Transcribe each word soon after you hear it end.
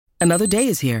Another day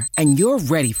is here, and you're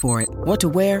ready for it. What to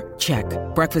wear? Check.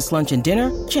 Breakfast, lunch, and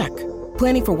dinner? Check.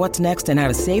 Planning for what's next and how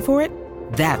to save for it?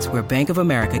 That's where Bank of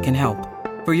America can help.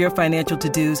 For your financial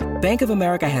to-dos, Bank of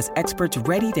America has experts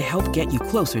ready to help get you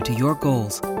closer to your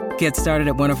goals. Get started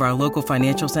at one of our local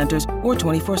financial centers or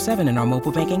 24/7 in our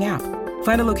mobile banking app.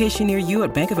 Find a location near you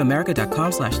at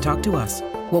bankofamerica.com/talktous.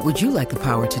 What would you like the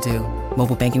power to do?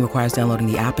 Mobile banking requires downloading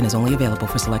the app and is only available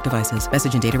for select devices.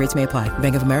 Message and data rates may apply.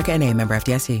 Bank of America N.A., member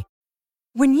FDIC.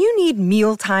 When you need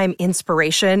mealtime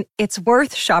inspiration, it's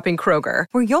worth shopping Kroger,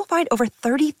 where you'll find over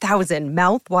 30,000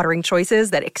 mouth-watering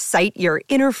choices that excite your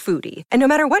inner foodie. And no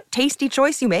matter what tasty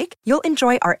choice you make, you'll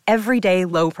enjoy our everyday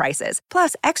low prices,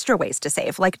 plus extra ways to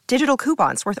save, like digital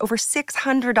coupons worth over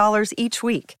 $600 each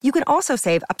week. You can also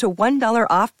save up to $1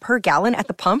 off per gallon at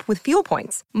the pump with fuel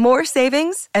points. More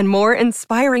savings and more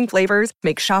inspiring flavors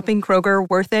make shopping Kroger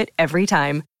worth it every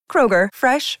time. Kroger,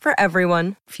 fresh for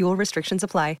everyone. Fuel restrictions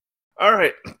apply. All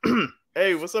right.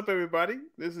 Hey, what's up, everybody?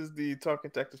 This is the Talking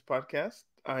Tactics podcast.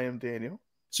 I am Daniel.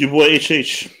 It's your boy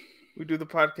HH. We do the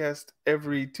podcast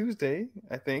every Tuesday,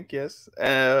 I think, yes.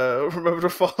 Remember to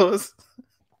follow us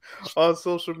on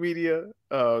social media,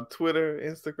 Twitter,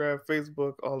 Instagram,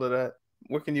 Facebook, all of that.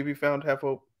 Where can you be found,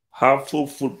 Halfhope?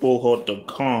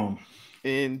 HalfHopeFootballHut.com.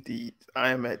 Indeed.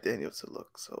 I am at Daniel to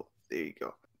look, so there you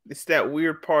go. It's that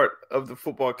weird part of the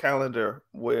football calendar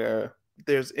where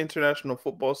there's international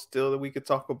football still that we could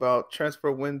talk about.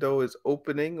 Transfer window is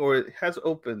opening, or it has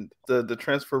opened. The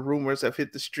transfer rumors have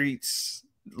hit the streets.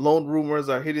 Loan rumors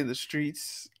are hitting the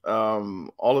streets.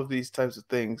 All of these types of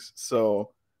things.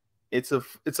 So it's a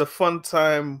fun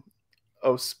time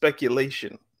of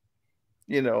speculation.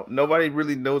 You know, nobody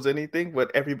really knows anything, but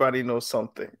everybody knows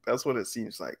something. That's what it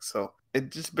seems like. So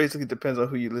it just basically depends on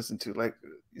who you listen to. Like,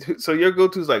 so your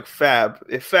go-to is like Fab.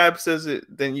 If Fab says it,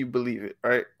 then you believe it,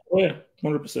 right? Oh yeah,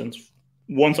 100%.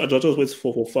 Once I just wait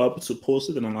for Fab to post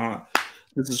it, and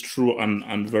this is true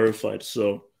and verified.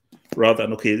 So rather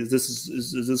than is this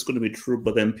going to be true?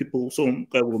 But then some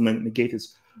guy will negate it.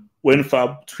 When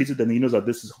Fab tweeted, then he knows that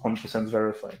this is 100%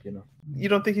 verified. You know. You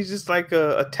don't think he's just like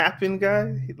a tap-in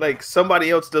guy? Like somebody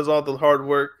else does all the hard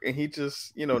work, and he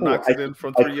just knocks it in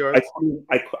from 3 yards.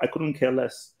 I couldn't care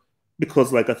less,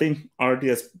 because like I think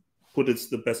RDS put it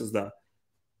the best is that.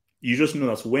 You just know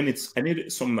that when it's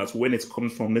coming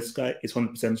from this guy, it's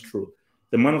 100% true.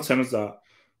 The amount of times that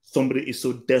somebody is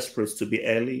so desperate to be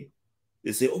early,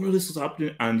 they say, "Oh no, this is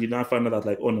happening," and you now find out that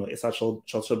like, "Oh no, it's actual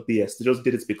BS." They just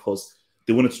did it because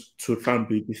they wanted to try and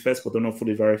be first, but they're not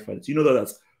fully verified. So you know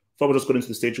that's Fabio just got into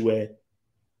the stage where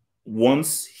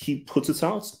once he puts it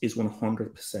out, it's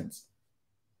 100%.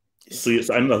 So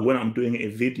I know that when I'm doing a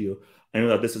video, I know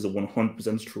that this is a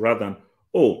 100% true, rather than,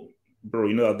 "Oh, bro,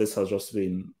 you know that this has just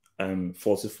been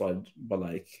falsified," but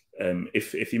like a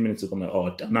few minutes ago, I'm like,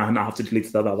 "Oh, now I have to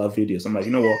delete that video." So I'm like,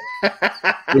 you know what?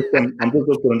 I'm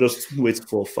just gonna wait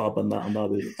for Fab and that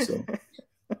video. So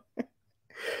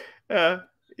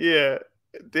yeah,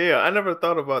 damn, I never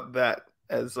thought about that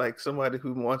as like somebody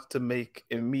who wants to make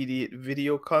immediate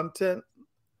video content.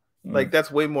 Like that's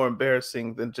way more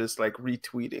embarrassing than just like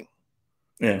retweeting.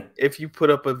 Yeah, if you put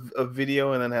up a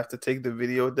video and then have to take the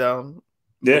video down.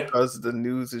 Yeah, because the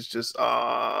news is just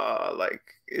like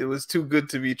it was too good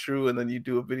to be true, and then you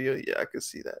do a video. Yeah, I could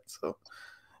see that. So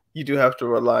you do have to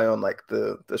rely on like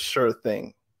the sure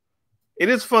thing. It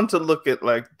is fun to look at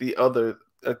like the other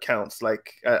accounts.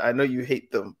 Like I know you hate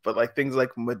them, but like things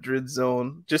like Madrid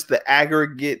Zone, just the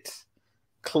aggregate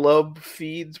club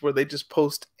feeds where they just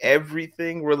post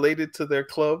everything related to their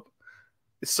club.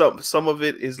 Some of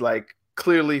it is like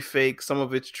clearly fake. Some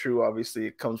of it's true. Obviously,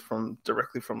 it comes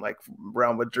directly from like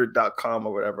RealMadrid.com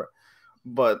or whatever.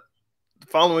 But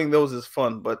following those is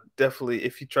fun. But definitely,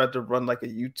 if you tried to run like a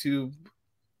YouTube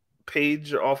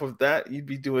page off of that, you'd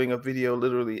be doing a video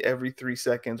literally every 3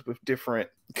 seconds with different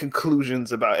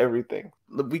conclusions about everything.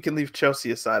 We can leave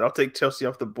Chelsea aside. I'll take Chelsea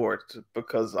off the board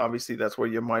because obviously that's where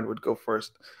your mind would go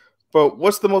first. But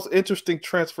what's the most interesting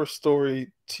transfer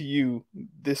story to you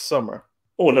this summer?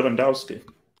 Oh, Lewandowski.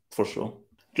 For sure.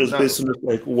 Just based on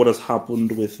like what has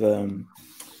happened with like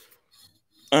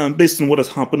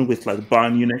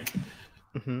Bayern Munich,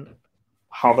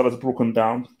 how that has broken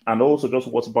down, and also just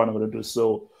what Bayern are going to do.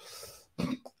 So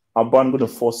are Bayern going to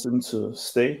force him to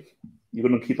stay? You're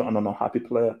going to keep an unhappy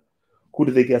player. Who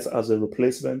do they get as a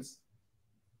replacement?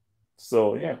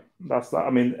 So yeah, that's that. I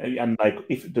mean, and like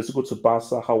if they go to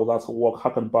Barca, how will that work?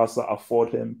 How can Barca afford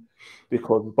him?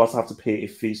 Because Barca have to pay a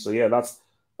fee. So yeah, that's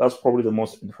probably the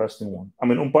most interesting one. I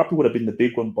mean, Mbappe would have been the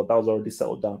big one, but that was already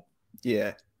settled down.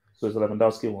 Yeah. So it's the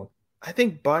Lewandowski one. I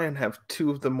think Bayern have two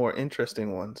of the more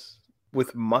interesting ones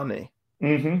with money.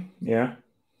 Yeah.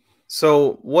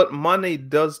 So what Mane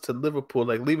does to Liverpool,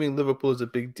 like leaving Liverpool is a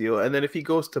big deal. And then if he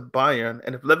goes to Bayern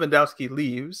and if Lewandowski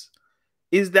leaves,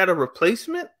 is that a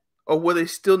replacement or will they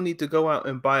still need to go out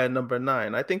and buy a number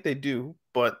 9? I think they do,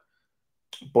 but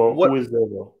who is there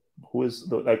though? Who is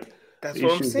like? That's the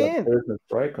what I'm issue is saying. that there's a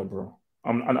striker, bro.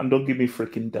 And don't give me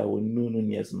freaking Darwin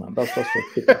Núñez, man. That's just for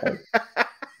typical.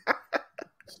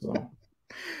 So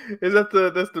is that's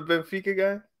the Benfica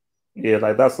guy? Yeah,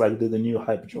 like that's like the new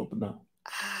hype job now.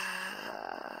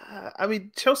 I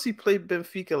mean, Chelsea played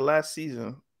Benfica last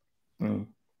season.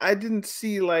 I didn't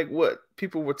see like what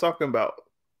people were talking about,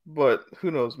 but who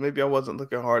knows? Maybe I wasn't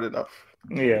looking hard enough.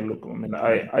 Yeah, look, I mean,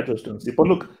 I just don't see. But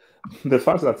look, the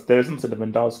fact that there isn't a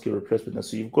Lewandowski replacement,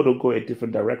 so you've got to go a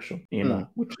different direction, you know,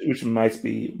 which might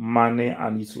be Mane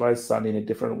and utilize Sané in a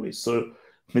different way. So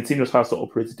the team just has to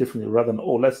operate differently rather than,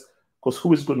 because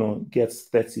who is going to get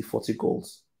 30, 40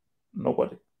 goals?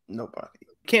 Nobody.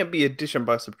 Can't be addition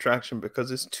by subtraction because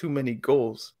it's too many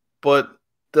goals. But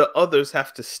the others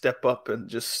have to step up and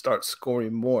just start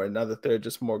scoring more. Now that there are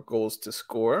just more goals to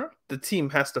score, the team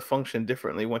has to function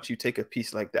differently once you take a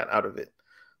piece like that out of it.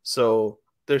 So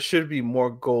there should be more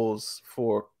goals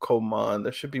for Coman.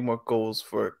 There should be more goals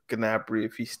for Gnabry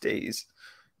if he stays.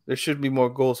 There should be more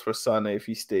goals for Sané if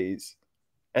he stays.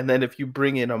 And then if you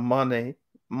bring in a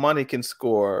Mane can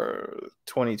score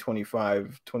 20,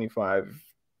 25, 25,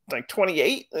 like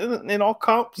 28 in all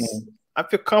comps. Yeah. I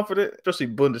feel confident, especially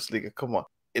Bundesliga. Come on.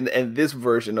 And this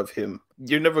version of him,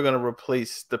 you're never going to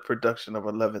replace the production of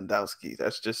a Lewandowski.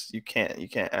 That's just, you can't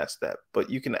ask that. But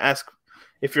you can ask,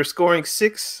 if you're scoring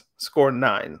 6, score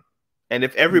 9. And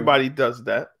if everybody does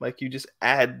that, like you just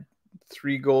add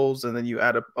 3 goals and then you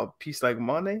add a piece like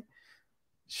Mane,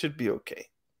 should be okay.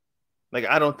 Like,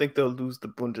 I don't think they'll lose the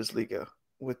Bundesliga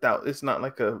without, it's not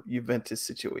like a Juventus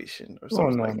situation or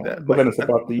something that. But then it's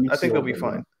about the I think they'll be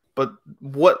fine. But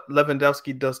what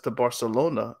Lewandowski does to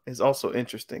Barcelona is also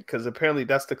interesting because apparently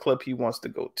that's the club he wants to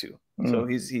go to. So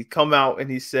he's come out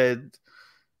and he said,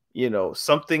 you know,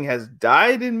 something has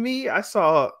died in me. I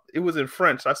saw, it was in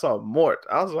French. I saw mort.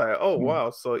 I was like, oh,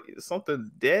 wow. So something's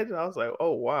dead. I was like,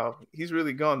 oh, wow. He's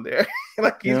really gone there.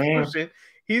 Like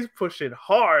he's pushing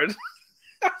hard.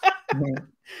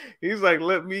 He's like,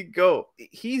 let me go.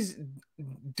 He's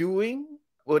doing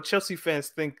what Chelsea fans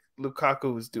think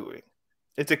Lukaku is doing.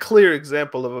 It's a clear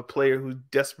example of a player who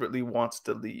desperately wants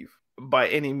to leave by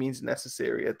any means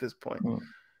necessary at this point.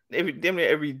 Damn near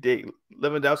every day,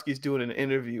 Lewandowski's doing an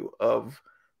interview of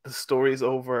the story's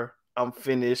over. I'm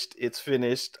finished. It's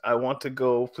finished. I want to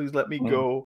go. Please let me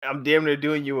go. I'm damn near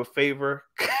doing you a favor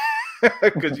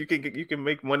because you can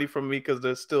make money from me because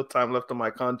there's still time left on my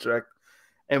contract.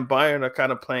 And Bayern are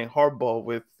kind of playing hardball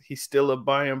with, he's still a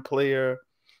Bayern player.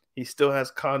 He still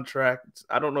has contracts.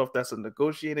 I don't know if that's a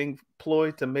negotiating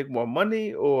ploy to make more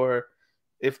money or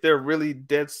if they're really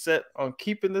dead set on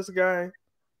keeping this guy.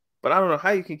 But I don't know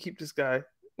how you can keep this guy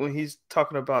when he's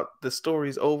talking about the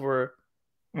story's over.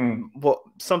 Well,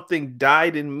 something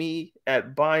died in me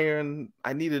at Bayern.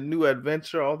 I need a new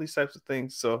adventure, all these types of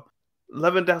things. So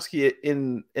Lewandowski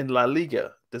in La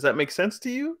Liga, does that make sense to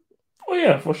you? Oh,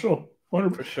 yeah, for sure.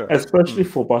 For sure. Especially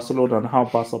for Barcelona and how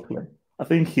Barca play. I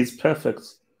think he's perfect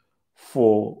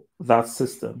for that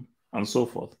system and so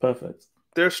forth. Perfect.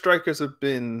 Their strikers have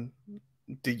been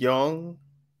De Jong,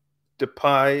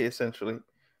 Depay, essentially,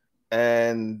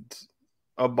 and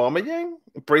Aubameyang,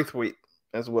 Braithwaite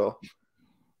as well.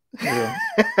 Yeah.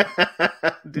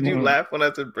 Did you laugh when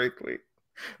I said Braithwaite?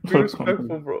 Be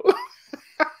respectful, bro.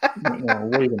 No,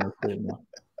 what are you gonna say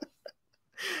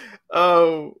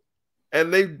now?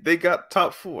 And they got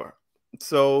top 4.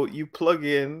 So you plug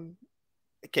in,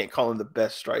 I can't call him the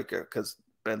best striker because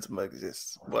Benzema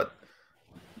exists, but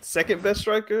second best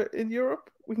striker in Europe,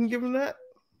 we can give him that.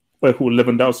 Wait, who?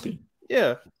 Lewandowski?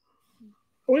 Yeah.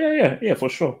 Oh yeah, for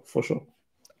sure.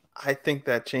 I think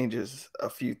that changes a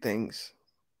few things,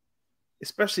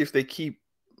 especially if they keep,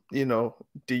 you know,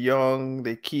 De Jong.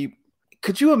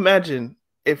 Could you imagine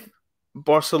if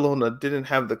Barcelona didn't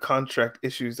have the contract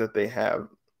issues that they have,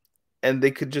 and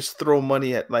they could just throw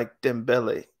money at like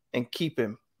Dembele and keep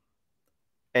him?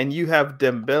 And you have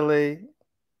Dembele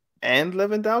and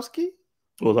Lewandowski?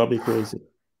 Well, that'd be crazy.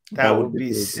 That would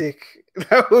be sick.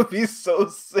 That would be so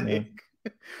sick.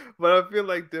 Yeah. But I feel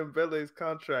like Dembele's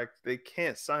contract, they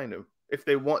can't sign him if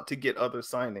they want to get other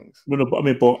signings. No, but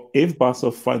if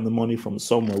Barca find the money from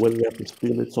somewhere, whether they have to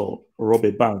steal it or rob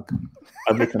a bank,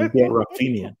 and they can get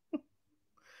Rafinha,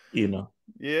 you know.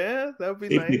 Yeah, that would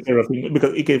be nice.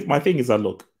 Because my thing is that,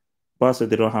 look, Barca,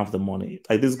 they don't have the money.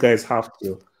 Like, these guys have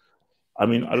to. I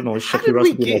mean, I don't know. How did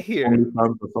we get here?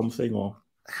 Or something, or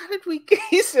How did we get?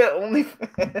 He said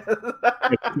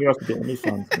OnlyFans. Curiosity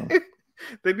OnlyFans. No.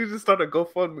 They need to start a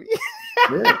GoFundMe.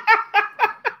 Yeah.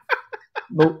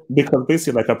 No, because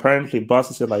basically, like apparently,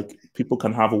 Barca said like people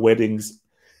can have weddings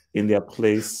in their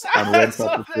place and rent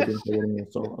out the stadium for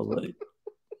weddings. So I was like,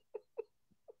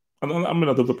 I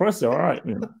mean, the prices are all right,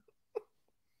 you know.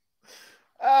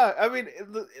 I mean,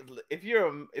 if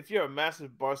you're a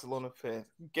massive Barcelona fan,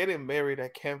 getting married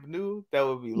at Camp Nou, that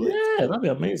would be lit. Yeah, that'd be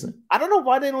amazing. I don't know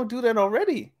why they don't do that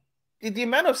already. The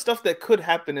amount of stuff that could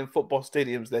happen in football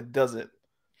stadiums that doesn't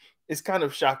is kind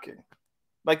of shocking.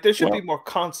 Like there should be more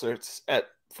concerts at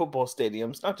football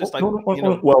stadiums, not just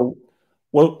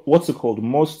well, what's it called?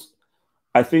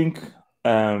 I think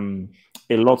a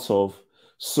lot of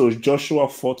Joshua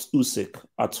fought Usyk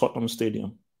at Tottenham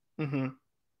Stadium. Mm-hmm.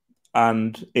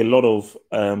 And a lot of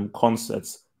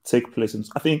concerts take place in.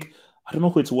 I don't know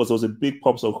who it was. There was a big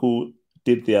pop star who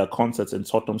did their concerts in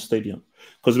Tottenham Stadium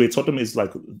because Tottenham is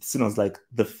like seen as like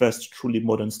the first truly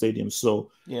modern stadium.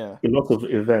 So yeah, a lot of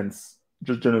events,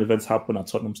 just general events, happen at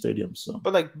Tottenham Stadium. So,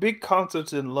 but like big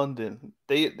concerts in London,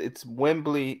 it's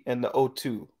Wembley and the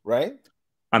O2, right?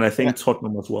 And I think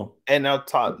Tottenham as well. And now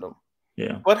Tottenham.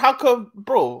 Yeah. But how come,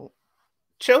 bro?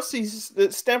 Chelsea's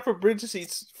Stamford Bridge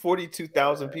seats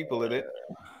 42,000 people in it.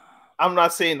 I'm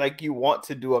not saying like you want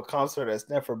to do a concert at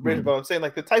Stamford Bridge, but I'm saying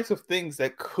like the types of things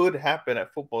that could happen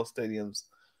at football stadiums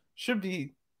should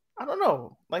be, I don't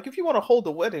know, like if you want to hold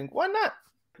a wedding, why not?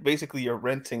 Basically, you're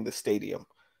renting the stadium.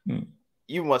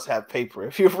 You must have paper.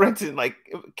 If you're renting like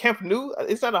Camp Nou,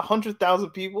 is that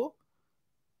 100,000 people?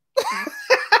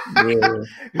 Yeah.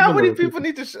 How many people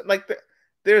need to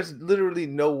there's literally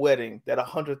no wedding that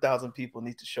 100,000 people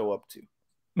need to show up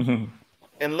to,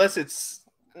 unless it's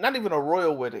not even a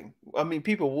royal wedding. I mean,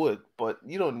 people would, but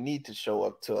you don't need to show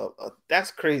up to that's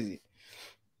crazy.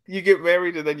 You get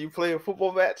married and then you play a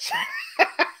football match,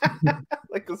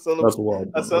 like a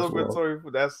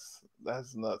celebratory.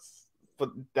 That's nuts.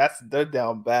 But they're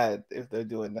down bad if they're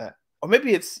doing that. Or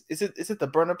maybe is it the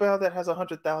Bernabeu that has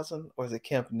 100,000, or is it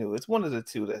Camp Nou? It's one of the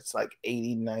two that's like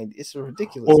 80, 90. It's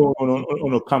ridiculous. Oh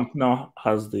no, Camp Nou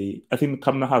has I think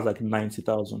Camp Nou has like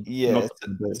 90,000. Yeah,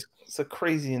 it's a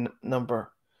crazy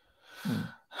number.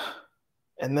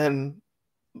 And then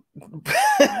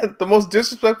the most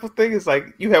disrespectful thing is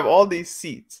like you have all these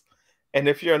seats, and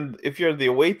if you're in the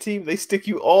away team, they stick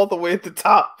you all the way at the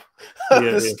top of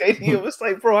the stadium. It's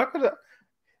like, bro, I could have.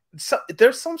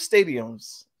 There's some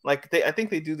stadiums. Like I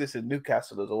think they do this in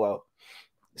Newcastle as well.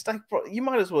 It's like, bro, you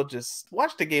might as well just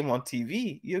watch the game on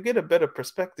TV. You'll get a better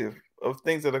perspective of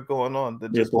things that are going on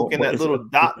than just looking at little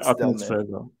dots down there.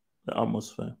 The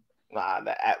atmosphere. Nah,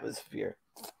 the atmosphere.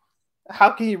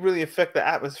 How can you really affect the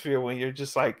atmosphere when you're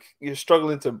just like you're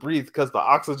struggling to breathe because the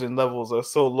oxygen levels are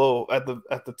so low at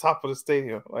the top of the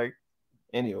stadium? Like,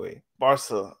 anyway,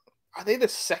 Barca, are they the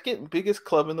second biggest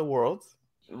club in the world?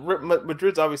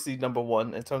 Madrid's obviously number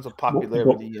one in terms of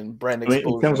popularity and brand exposure.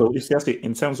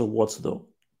 In terms of what though?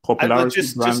 Popularity,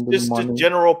 just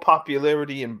general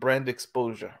popularity and brand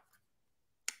exposure.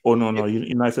 Oh no,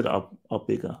 United are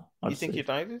bigger. You think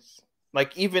United's?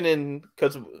 Like even in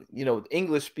because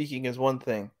English speaking is one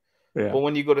thing, but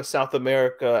when you go to South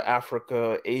America,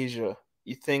 Africa, Asia,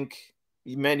 you think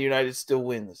Man United still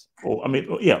wins. Oh, I mean,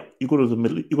 yeah. You go to the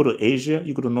middle, you go to Asia,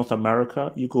 you go to North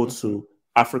America, you go to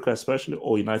Africa, especially.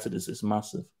 United is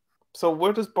massive. So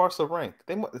where does Barca rank?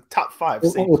 They top five.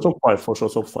 Top five for sure.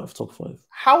 Top five.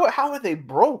 How are they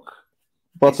broke?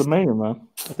 Bartomeu, man.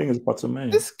 I think it's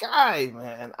Bartomeu. This guy,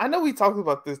 man. I know we talked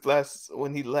about this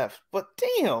when he left, but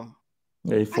damn.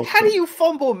 Yeah, how do you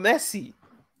fumble Messi?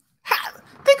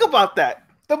 Think about that.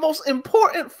 The most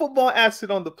important football asset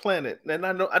on the planet. And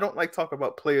I know I don't like talking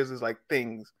about players as like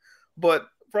things, but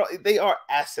bro, they are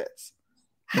assets.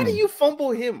 How do you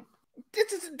fumble him?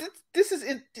 This is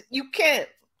you can't.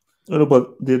 No,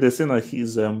 but they're saying that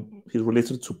he's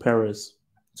related to Perez.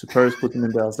 So Perez put him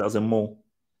in there as a mole.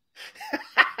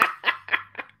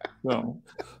 No,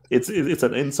 it's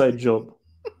an inside job.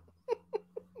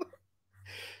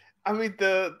 I mean,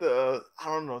 the I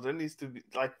don't know. There needs to be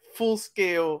like full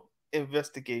scale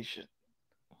investigation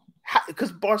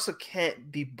because Barca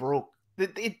can't be broke.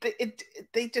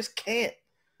 They just can't.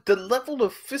 The level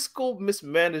of fiscal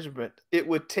mismanagement it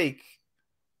would take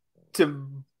to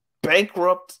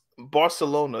bankrupt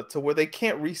Barcelona to where they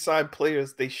can't re-sign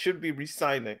players they should be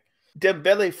re-signing.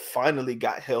 Dembele finally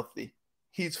got healthy.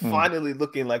 He's finally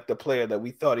looking like the player that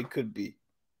we thought he could be,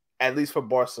 at least for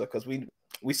Barca, because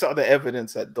we saw the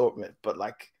evidence at Dortmund. But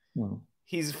like,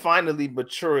 he's finally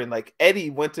maturing. Like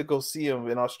Eddie went to go see him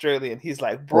in Australia, and he's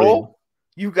like, "Bro,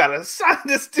 you gotta sign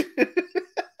this dude."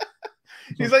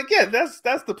 He's like, yeah, that's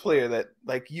the player that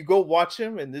like you go watch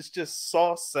him and it's just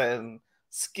sauce and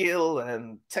skill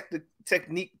and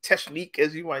technique,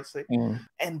 as you might say.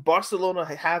 And Barcelona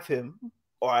have him,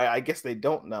 or I guess they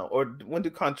don't now. Or when do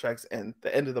contracts end?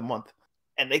 The end of the month,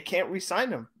 and they can't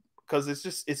re-sign him because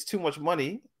it's too much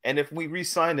money. And if we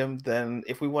re-sign him, then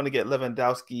if we want to get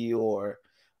Lewandowski or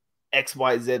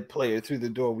XYZ player through the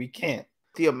door, we can't.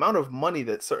 The amount of money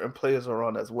that certain players are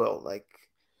on as well, like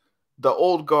the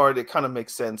old guard, it kind of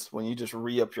makes sense when you just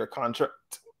re-up your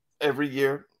contract every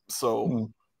year. So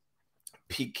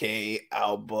PK,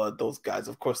 Alba, those guys,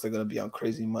 of course, they're going to be on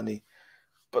crazy money.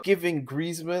 But giving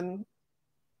Griezmann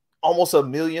almost $1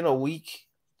 million a week,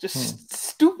 just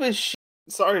stupid shit.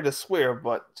 Sorry to swear,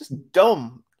 but just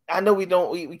dumb. I know we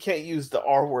can't use the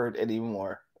R word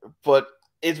anymore, but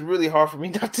it's really hard for me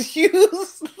not to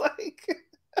use. Like,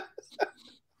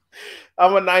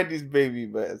 I'm a 90s baby,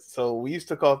 man. So we used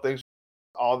to call things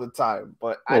all the time,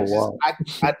 but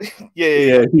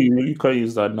yeah, you can't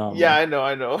use that now. Yeah, man.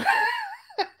 I know.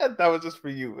 That was just for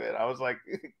you, man. I was like,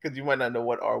 because you might not know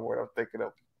what R word I'm thinking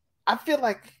of. I feel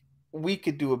like we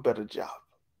could do a better job.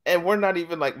 And we're not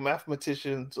even like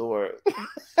mathematicians or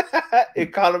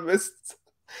economists.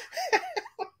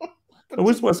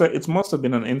 Which was like, it must have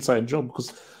been an inside job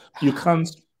because you can't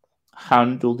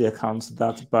handle the accounts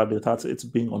that badly without it's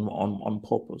being on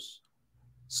purpose.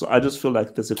 So I just feel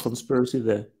like there's a conspiracy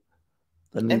there.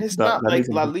 And it's not like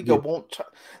La Liga won't.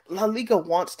 La Liga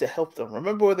wants to help them.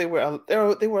 Remember where they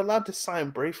were allowed to sign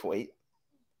Braithwaite.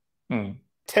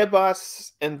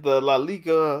 Tebas and the La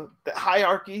Liga the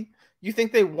hierarchy. You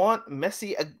think they want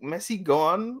Messi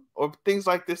gone or things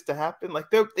like this to happen?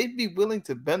 Like they'd be willing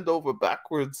to bend over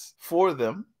backwards for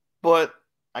them, but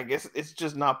I guess it's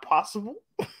just not possible.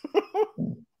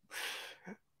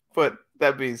 But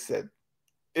that being said,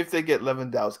 if they get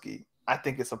Lewandowski, I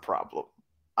think it's a problem.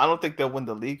 I don't think they'll win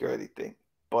the league or anything,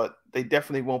 but they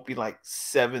definitely won't be like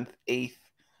 7th, 8th,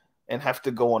 and have to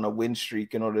go on a win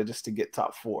streak in order just to get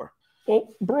top 4.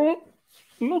 Oh, bro,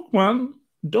 look, man,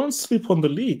 don't sleep on the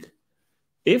league.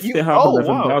 If they have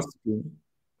Lewandowski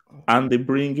and they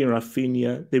bring in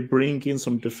Rafinha, they bring in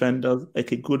some defenders,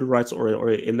 like a good right or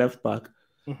a left back,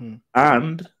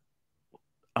 and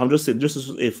I'm just saying, just as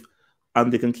if,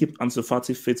 and they can keep Ansu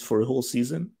Fati fit for a whole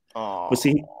season. But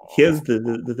see, here's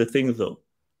the thing though,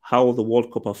 how the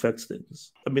World Cup affects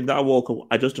things. I mean, that World Cup,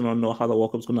 I just do not know how the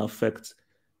World Cup is going to affect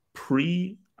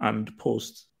pre and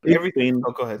post. Everything.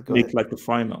 Go ahead. Like the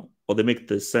final, or they make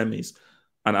the semis,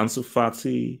 and Ansu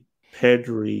Fati,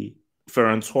 Pedri,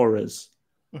 Ferran Torres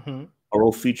are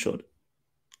all featured.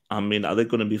 I mean, are they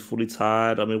going to be fully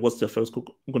tired? I mean, what's their first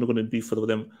going to be for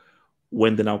them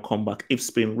when they now come back if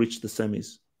Spain reach the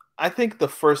semis? I think the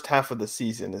first half of the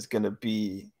season is going to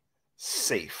be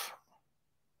safe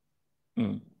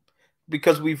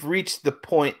because we've reached the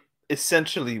point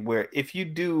essentially where if you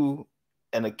do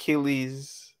an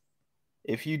Achilles,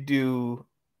 if you do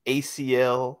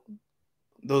ACL,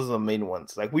 those are the main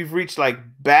ones. Like we've reached like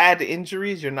bad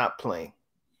injuries, you're not playing.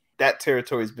 That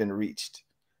territory has been reached.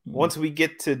 Once we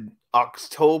get to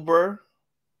October-ish,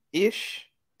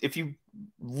 if you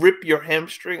rip your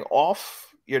hamstring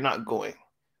off, you're not going.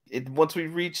 Once we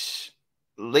reach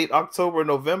late October,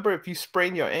 November, if you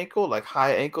sprain your ankle, like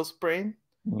high ankle sprain,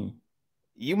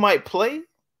 you might play,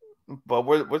 but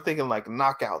we're thinking like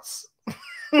knockouts.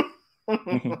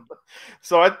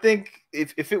 So I think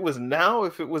if it was now,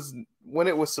 if it was when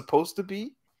it was supposed to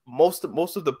be, most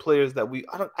of the players that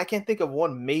I can't think of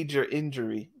one major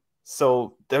injury,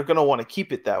 so they're gonna want to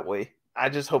keep it that way. I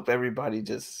just hope everybody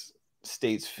just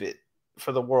stays fit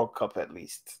for the World Cup at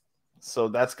least. So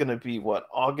that's gonna be what,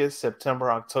 August,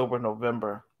 September, October,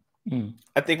 November.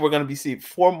 I think we're gonna be seeing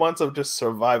 4 months of just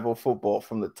survival football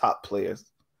from the top players.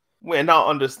 And I'll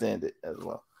understand it as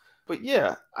well. But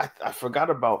yeah, I forgot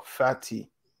about Fati.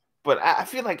 But I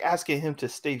feel like asking him to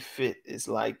stay fit is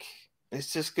like,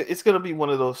 it's going to be one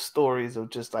of those stories of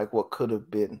just like what could have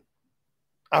been.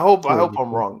 I hope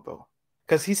I'm wrong though.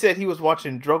 Because he said he was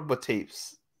watching Drogba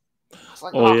tapes. I was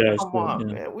like, come on,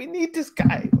 man. We need this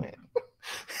guy, man.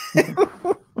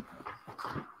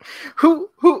 Who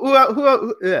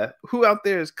out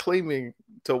there is claiming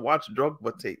to watch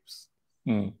Drogba tapes?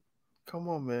 Come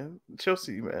on, man.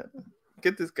 Chelsea, man.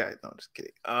 Get this guy. No, I'm just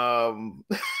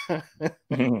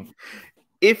kidding.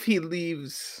 If he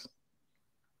leaves,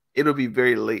 it'll be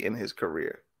very late in his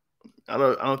career. I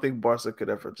don't think Barca could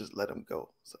ever just let him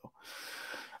go.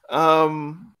 So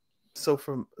I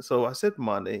said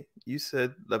Mane. You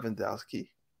said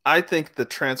Lewandowski. I think the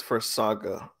transfer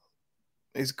saga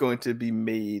is going to be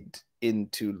made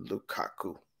into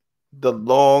Lukaku. The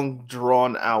long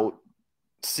drawn out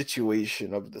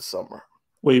situation of the summer.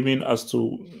 What you mean as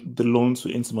to the loan to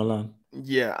Inter Milan?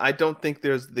 Yeah, I don't think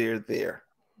there's there.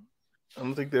 I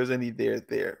don't think there's any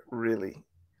there, really.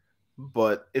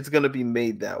 But it's going to be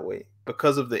made that way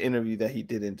because of the interview that he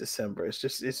did in December.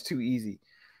 It's too easy.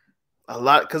 A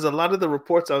lot of the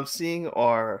reports I'm seeing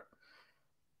are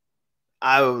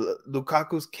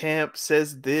Lukaku's camp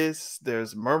says this,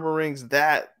 there's murmurings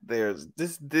that, there's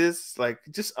this, like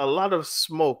just a lot of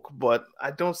smoke, but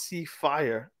I don't see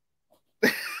fire.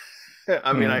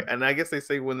 I mean, I guess they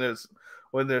say when there's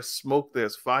smoke,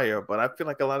 there's fire, but I feel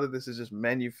like a lot of this is just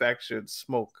manufactured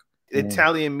smoke.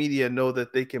 Italian media know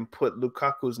that they can put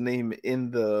Lukaku's name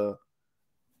in the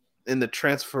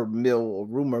transfer mill or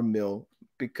rumor mill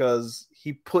because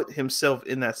he put himself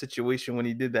in that situation when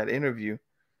he did that interview.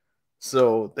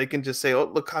 So they can just say, oh,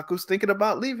 Lukaku's thinking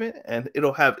about leaving, and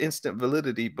it'll have instant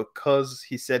validity because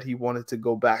he said he wanted to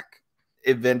go back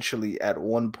eventually at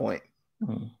one point.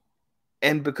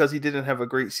 And because he didn't have a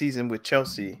great season with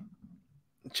Chelsea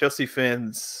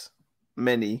fans,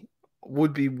 many,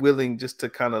 would be willing just to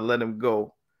kind of let him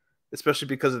go, especially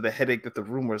because of the headache that the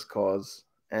rumors cause.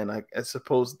 And I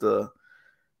suppose the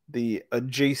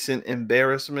adjacent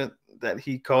embarrassment that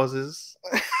he causes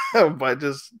by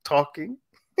just talking.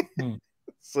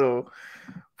 So,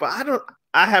 but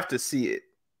I have to see it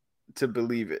to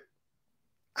believe it.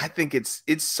 I think it's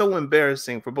so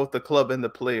embarrassing for both the club and the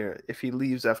player if he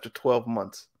leaves after 12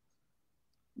 months.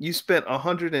 You spent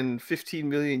 115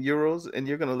 million euros and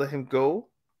you're going to let him go?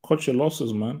 Cut your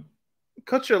losses, man.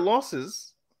 Cut your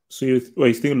losses? So you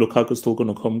think Lukaku's still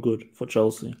going to come good for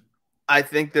Chelsea? I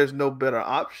think there's no better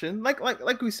option.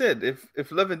 Like we said, if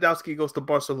Lewandowski goes to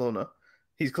Barcelona,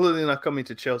 he's clearly not coming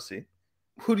to Chelsea.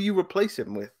 Who do you replace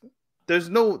him with? There's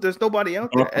nobody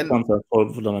out there. And can't afford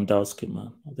Lewandowski,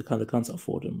 man. They can't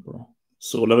afford him, bro.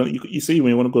 So you see,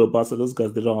 when you want to go to Barca, those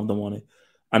guys, they don't have the money.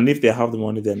 And if they have the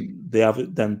money,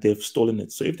 then they've stolen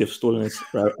it. So if they've stolen it,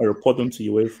 I report them to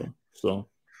UEFA. So,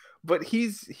 but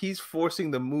he's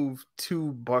forcing the move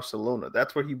to Barcelona.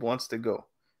 That's where he wants to go.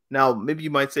 Now, maybe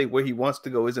you might say where he wants to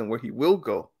go isn't where he will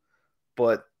go,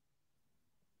 but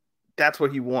that's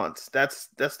what he wants. That's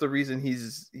the reason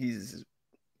he's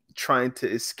trying to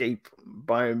escape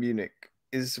Bayern Munich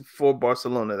is for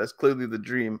Barcelona. That's clearly the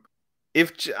dream.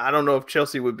 I don't know if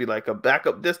Chelsea would be like a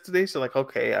backup destination, like,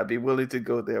 okay, I'd be willing to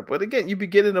go there. But again, you'd be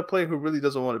getting a player who really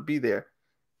doesn't want to be there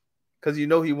because you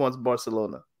know he wants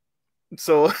Barcelona.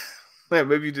 So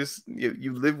maybe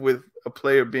you live with a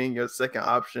player being your second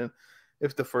option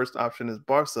if the first option is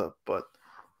Barca. But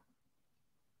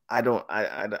I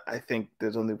think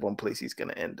there's only one place he's going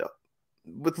to end up.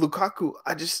 With Lukaku,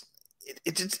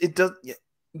 it does.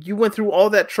 You went through all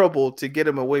that trouble to get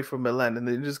him away from Milan, and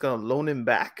then you're just going to loan him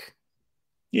back?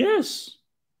 Yes.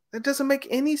 That doesn't make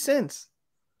any sense.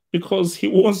 Because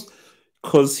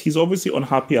he's obviously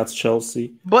unhappy at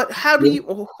Chelsea. But how do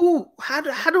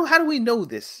we know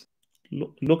this?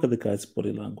 Look at the guy's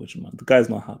body language, man. The guy's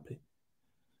not happy.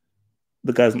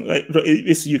 The guy's not,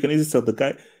 you can easily tell the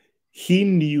guy, he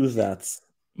knew that,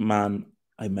 man,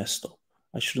 I messed up.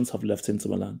 I shouldn't have left Inter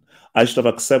Milan. I should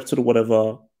have accepted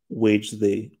whatever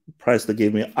price they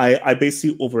gave me. I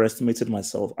basically overestimated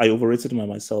myself. I overrated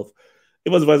myself. It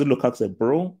was advisor Lukaku said,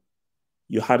 bro,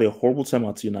 you had a horrible time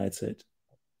at United.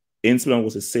 Inter Milan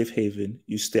was a safe haven.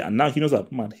 You stay. And now he knows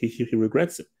that, man, he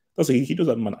regrets it. That's what he knows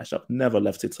that, man, I should have never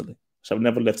left Italy. I should have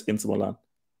never left Inter Milan.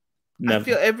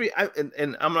 Never. I feel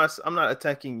and I'm not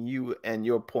attacking you and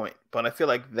your point, but I feel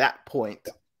like that point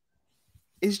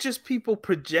is just people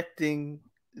projecting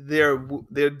their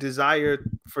desire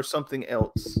for something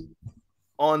else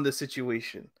on the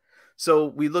situation. So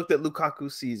we looked at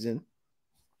Lukaku's season.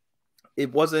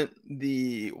 It wasn't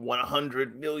the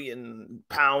 100 million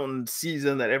pound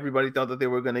season that everybody thought that they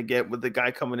were going to get with the guy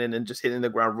coming in and just hitting the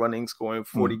ground running, scoring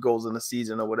 40 goals in a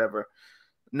season or whatever.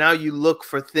 Now you look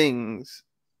for things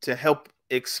to help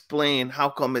explain how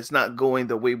come it's not going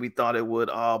the way we thought it would.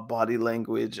 Body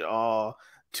language,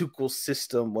 Tuchel's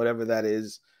system, whatever that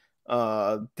is.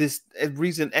 This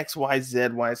reason X, Y, Z,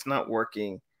 why it's not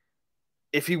working.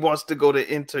 If he wants to go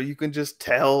to Inter, you can just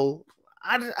tell.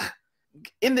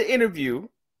 In the interview,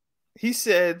 he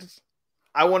said,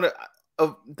 "I want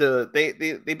to."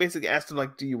 They basically asked him,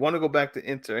 like, "Do you want to go back to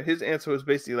Inter?" And his answer was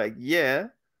basically like, "Yeah,"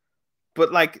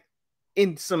 but like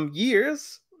in some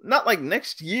years, not like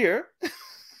next year.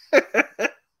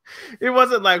 It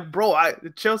wasn't like, bro,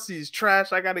 Chelsea's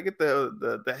trash. I got to get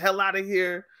the hell out of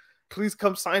here. Please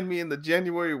come sign me in the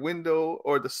January window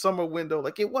or the summer window.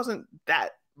 Like, it wasn't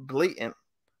that blatant.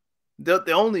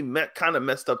 The only kind of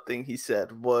messed up thing he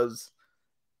said was,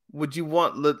 would you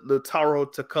want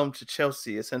Lautaro to come to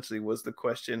Chelsea? Essentially was the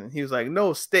question. And he was like,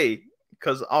 no, stay,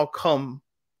 because I'll come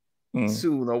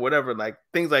soon or whatever, like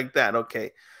things like that.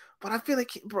 Okay. But I feel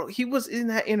like, bro, he was in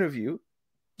that interview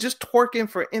just twerking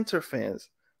for Inter fans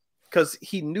because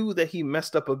he knew that he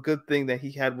messed up a good thing that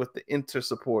he had with the Inter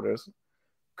supporters,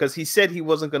 because he said he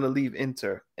wasn't going to leave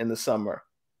Inter in the summer.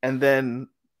 And then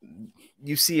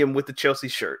you see him with the Chelsea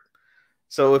shirt.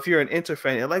 So if you're an Inter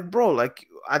fan, you're like, bro, like,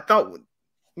 I thought,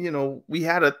 we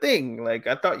had a thing. Like,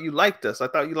 I thought you liked us. I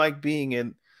thought you liked being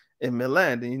in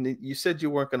Milan. And you said you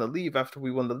weren't going to leave after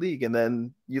we won the league, and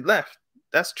then you left.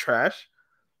 That's trash.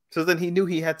 So then he knew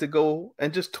he had to go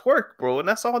and just twerk, bro. And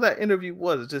that's all that interview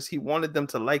was. Just he wanted them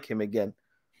to like him again.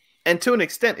 And to an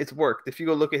extent, it's worked. If you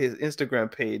go look at his Instagram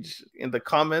page, in the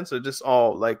comments are just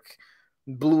all like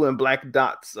blue and black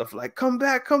dots of like, come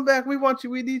back, we want you,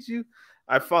 we need you.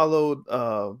 I followed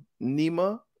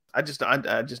Nima. I just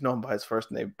know him by his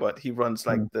first name, but he runs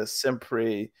like the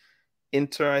Sempre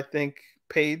Inter, I think,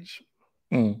 page.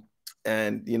 And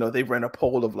they ran a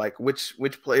poll of like which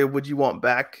player would you want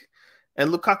back? And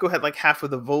Lukaku had like half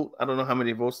of the vote. I don't know how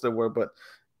many votes there were, but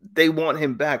they want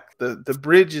him back. The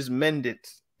bridge is mended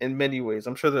in many ways.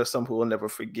 I'm sure there are some who will never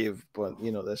forgive, but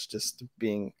that's just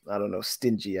being, I don't know,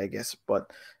 stingy, I guess. But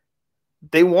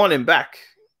they want him back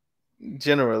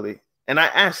generally. And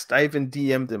I even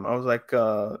DM'd him. I was like,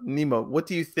 Nima, what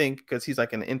do you think? Because he's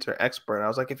like an Inter expert. I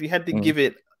was like, if you had to give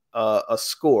it a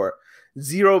score,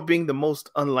 0 being the most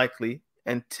unlikely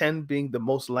and 10 being the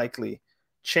most likely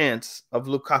chance of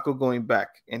Lukaku going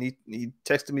back, and he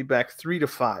texted me back 3 to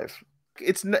 5.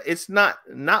 It's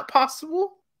not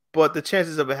possible, but the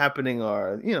chances of it happening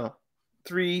are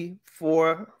 3,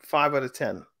 4, 5 out of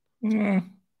 10.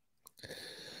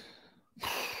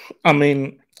 I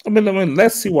mean,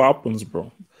 let's see what happens,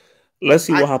 bro. Let's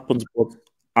see what happens. But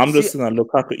I'm just saying that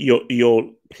Lukaku,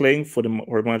 you're playing for the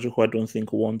manager who I don't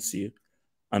think wants you,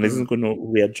 and isn't going to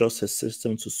readjust his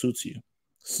system to suit you.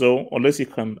 So unless you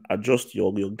can adjust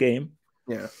your game,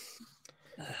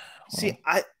 See,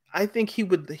 I think he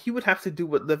would have to do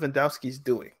what Lewandowski's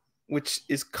doing, which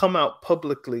is come out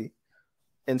publicly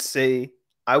and say,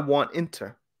 I want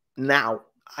Inter now.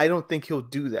 I don't think he'll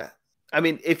do that. I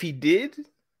mean, if he did,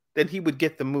 then he would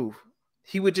get the move.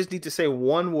 He would just need to say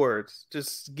one word.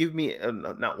 Just give me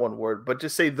not one word, but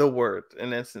just say the word.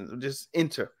 In essence, just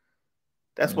Inter.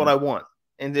 That's what I want.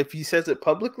 And if he says it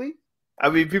publicly, I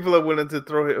mean, people are willing to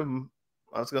throw him,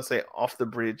 I was gonna say off the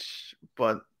bridge,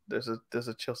 but there's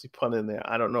a Chelsea pun in there.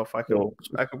 I don't know if I could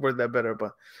word that better,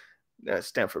 but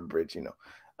Stamford Bridge,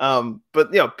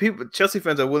 But Chelsea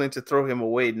fans are willing to throw him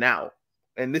away now,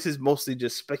 and this is mostly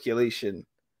just speculation.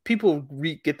 People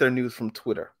get their news from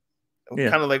Twitter,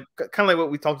 kind of like what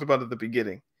we talked about at the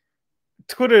beginning.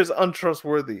 Twitter is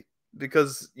untrustworthy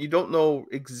because you don't know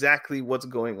exactly what's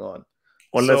going on,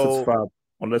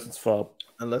 unless it's fab.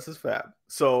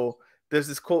 So there's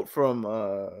this quote from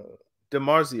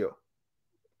DiMarzio,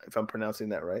 if I'm pronouncing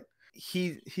that right.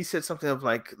 He said something of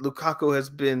like,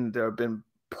 Lukaku there have been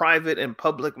private and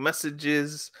public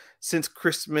messages since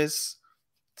Christmas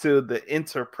to the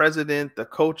Inter president, the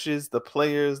coaches, the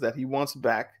players that he wants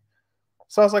back.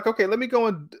 So I was like, okay, let me go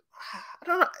and I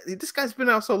don't know. This guy's been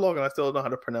out so long and I still don't know how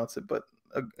to pronounce it, but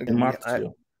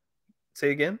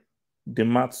say again?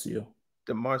 DiMarzio.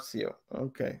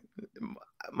 Okay.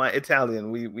 My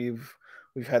Italian, we've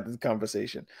had this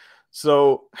conversation.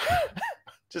 So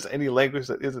just any language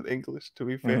that isn't English, to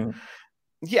be fair.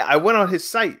 Yeah, I went on his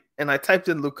site and I typed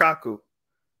in Lukaku.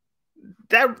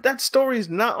 That story is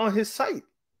not on his site.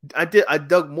 I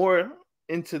dug more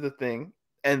into the thing,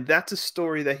 and that's a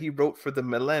story that he wrote for the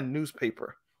Milan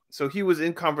newspaper. So he was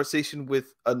in conversation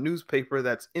with a newspaper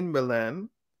that's in Milan,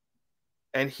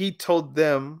 and he told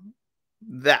them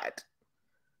that,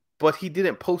 but he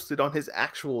didn't post it on his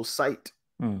actual site.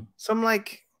 So I'm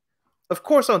like, of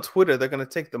course on Twitter, they're going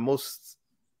to take the most,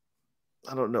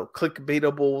 I don't know,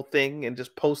 clickbaitable thing and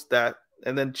just post that.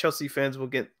 And then Chelsea fans will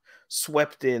get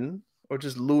swept in or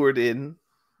just lured in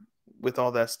with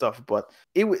all that stuff. But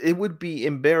it would be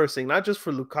embarrassing, not just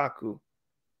for Lukaku,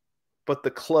 but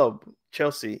the club,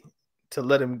 Chelsea, to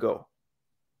let him go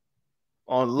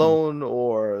on loan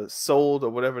or sold or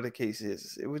whatever the case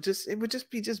is. It would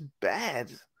just be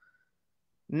bad.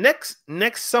 Next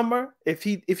summer, if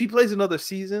he plays another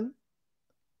season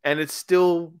and it's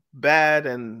still bad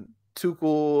and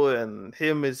Tuchel and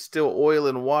him is still oil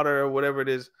and water or whatever it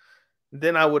is,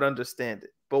 then I would understand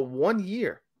it. But 1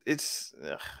 year, I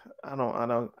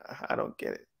don't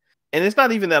get it. And it's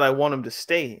not even that I want him to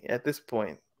stay at this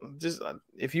point. Just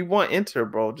if you want Inter,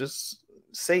 bro, just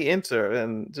say Inter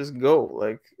and just go.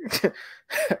 Like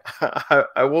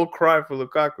I won't cry for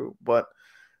Lukaku, but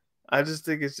I just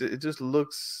think it just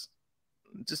looks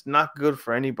just not good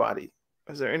for anybody.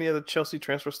 Is there any other Chelsea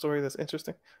transfer story that's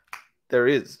interesting? There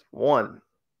is one.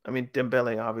 I mean,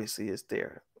 Dembele obviously is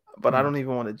there, but I don't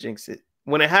even want to jinx it.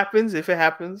 When it happens, if it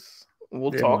happens,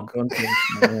 we'll talk.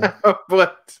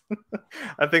 But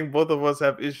I think both of us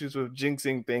have issues with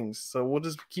jinxing things, so we'll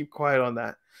just keep quiet on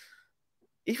that.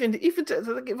 Even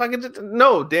if I could just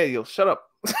no, Daniel, shut up.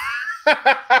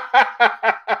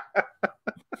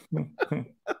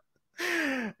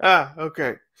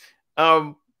 Okay.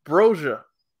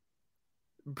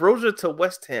 Broja to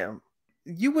West Ham.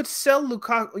 You would sell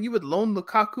Lukaku. You would loan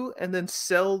Lukaku and then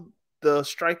sell the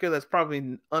striker that's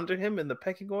probably under him in the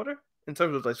pecking order in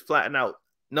terms of like flatten out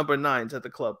number 9s at the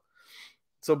club.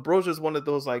 So Broja is one of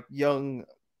those like young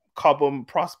Cobham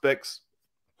prospects.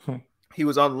 He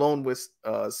was on loan with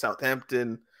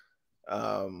Southampton.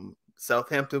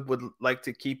 Southampton would like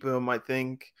to keep him, I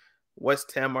think.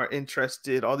 West Ham are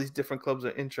interested. All these different clubs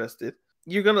are interested.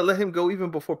 You're going to let him go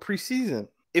even before preseason.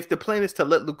 If the plan is to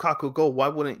let Lukaku go, why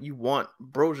wouldn't you want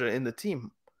Broja in the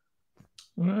team?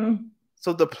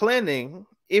 So the planning,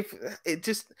 if it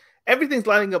just everything's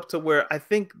lining up to where I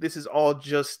think this is all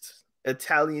just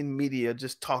Italian media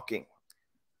just talking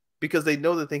because they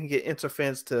know that they can get Inter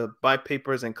fans to buy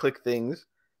papers and click things.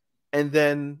 And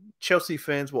then Chelsea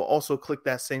fans will also click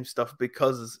that same stuff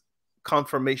because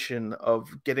confirmation of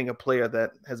getting a player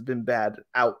that has been bad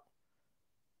out.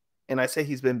 And I say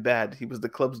he's been bad. He was the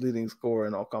club's leading scorer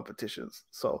in all competitions.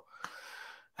 So,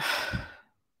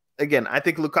 again, I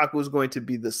think Lukaku is going to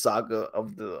be the saga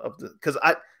of the because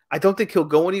I don't think he'll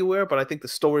go anywhere, but I think the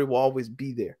story will always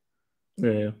be there.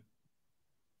 Yeah.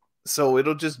 So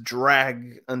it'll just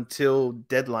drag until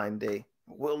deadline day.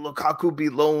 Will Lukaku be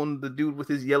loaned? The dude with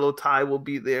his yellow tie will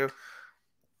be there,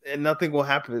 and nothing will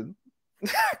happen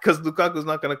because Lukaku's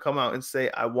not going to come out and say,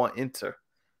 "I want Inter."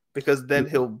 Because then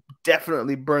he'll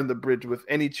definitely burn the bridge with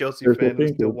any Chelsea fan who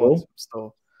still wants him.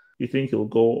 So, you think he'll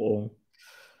go or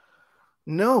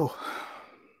no?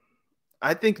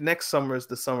 I think next summer is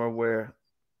the summer where,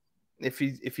 if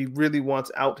he really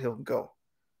wants out, he'll go.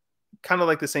 Kind of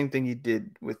like the same thing he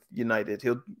did with United.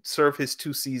 He'll serve his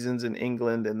 2 seasons in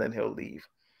England and then he'll leave.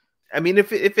 I mean,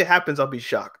 if it happens, I'll be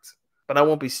shocked, but I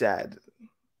won't be sad.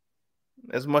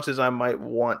 As much as I might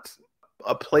want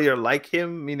a player like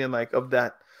him, meaning like of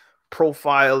that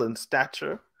profile and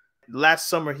stature. Last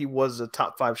summer, he was a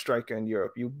top 5 striker in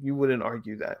Europe. You wouldn't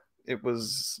argue that. It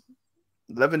was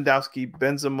Lewandowski,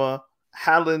 Benzema,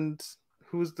 Haaland,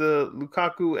 who's the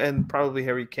Lukaku, and probably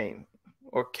Harry Kane.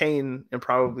 Or Kane and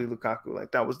probably Lukaku.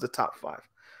 Like, that was the top 5.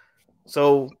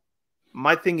 So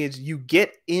my thing is you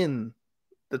get in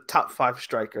the top 5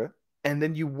 striker, and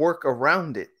then you work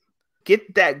around it.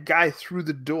 Get that guy through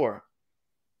the door.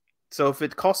 So if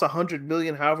it costs 100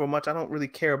 million, however much, I don't really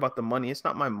care about the money. It's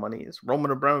not my money. It's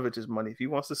Roman Abramovich's money. If he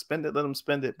wants to spend it, let him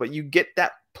spend it. But you get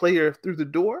that player through the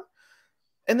door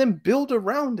and then build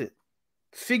around it.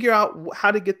 Figure out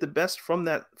how to get the best from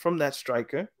that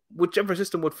striker. Whichever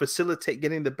system would facilitate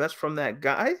getting the best from that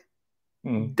guy.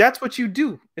 That's what you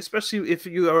do, especially if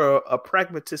you are a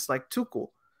pragmatist like Tuchel.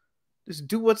 Just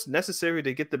do what's necessary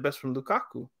to get the best from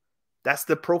Lukaku. That's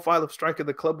the profile of striker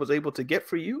the club was able to get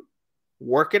for you.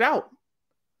 Work it out.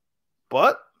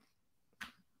 But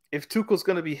if Tuchel's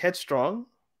going to be headstrong,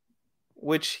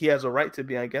 which he has a right to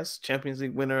be, I guess, Champions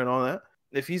League winner and all that,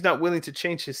 if he's not willing to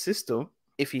change his system,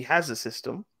 if he has a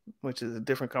system, which is a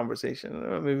different conversation,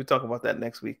 maybe we'll talk about that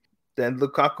next week, then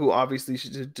Lukaku obviously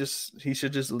should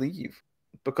just leave.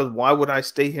 Because why would I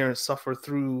stay here and suffer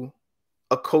through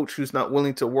a coach who's not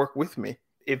willing to work with me,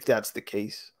 if that's the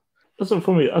case? So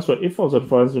for me, that's what if I was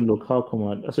advising Lukaku,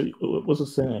 man, I said, what's the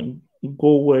saying?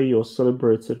 Go where you're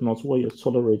celebrated, not where you're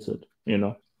tolerated, you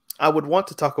know? I would want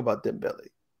to talk about Dembele,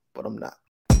 but I'm not.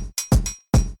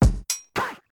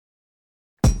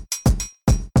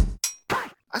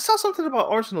 I saw something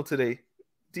about Arsenal today.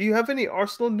 Do you have any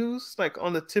Arsenal news, like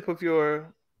on the tip of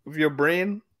your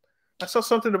brain? I saw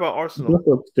something about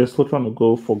Arsenal. They're still trying to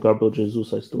go for Gabriel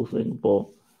Jesus, I still think, but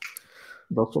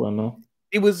that's what I know.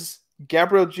 It was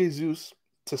Gabriel Jesus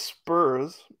to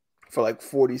Spurs for like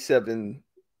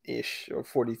 47-ish or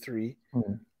 43.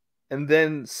 And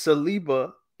then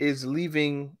Saliba is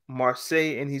leaving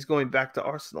Marseille and he's going back to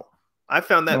Arsenal. I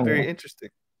found that very interesting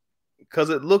because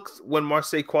it looks when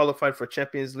Marseille qualified for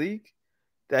Champions League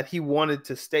that he wanted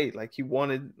to stay.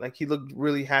 He looked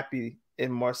really happy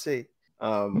in Marseille.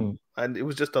 And it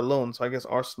was just a loan. So I guess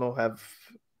Arsenal have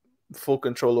full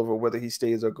control over whether he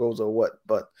stays or goes or what.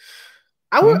 But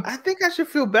I think I should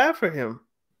feel bad for him.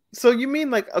 So you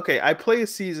mean okay, I play a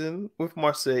season with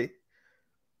Marseille,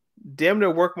 damn near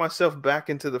work myself back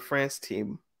into the France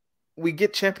team. We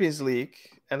get Champions League,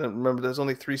 and remember there's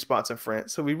only 3 spots in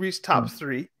France. So we reach top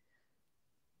 3.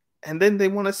 and then they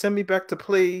want to send me back to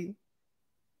play.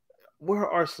 Where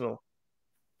are Arsenal?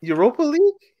 Europa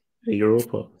League?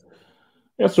 Europa.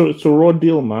 Yeah, so it's a raw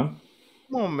deal, man.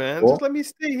 Come on, man. Well, Just let me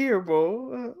stay here,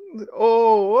 bro.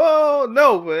 Oh,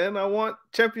 no, man. I want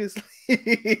Champions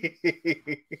League.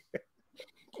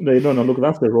 no, look,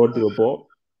 that's the raw deal, but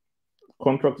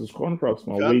contract is contracts,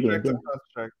 man. What are you gonna do?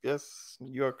 Contract. Yes,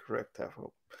 you're correct, Tafo.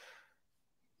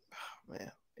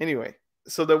 Man. Anyway,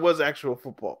 so there was actual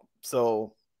football.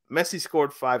 So Messi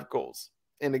scored 5 goals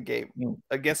in a game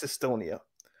against Estonia,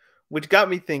 which got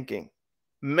me thinking.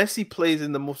 Messi plays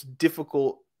in the most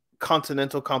difficult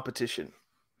continental competition.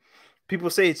 People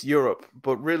say it's Europe,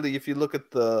 but really, if you look at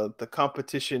the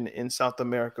competition in South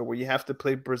America, where you have to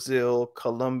play Brazil,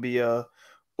 Colombia,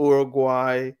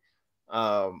 Uruguay,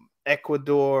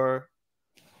 Ecuador,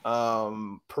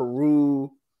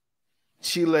 Peru,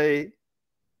 Chile,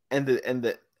 and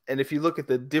if you look at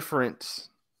the different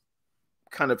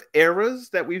kind of eras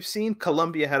that we've seen,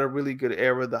 Colombia had a really good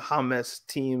era, the James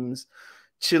teams.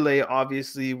 Chile,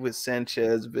 obviously, with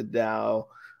Sanchez, Vidal,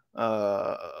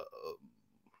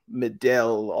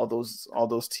 Medel, all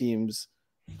those teams,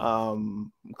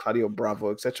 Claudio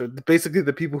Bravo, etc. Basically,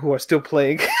 the people who are still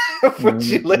playing for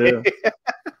Chile.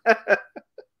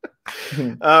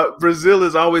 Yeah. Brazil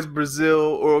is always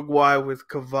Brazil. Uruguay with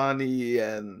Cavani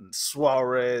and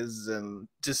Suarez and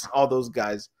just all those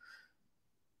guys.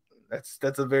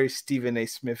 That's a very Stephen A.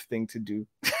 Smith thing to do,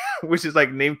 which is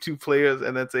like name 2 players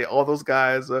and then say all those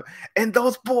guys and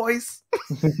those boys.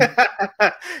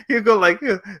 You go like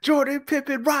Jordan,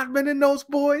 Pippen, Rodman, and those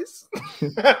boys.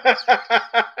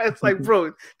 It's like,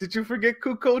 bro, did you forget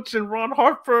Kukoc and Ron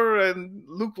Harper and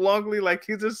Luke Longley? Like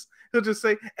he'll just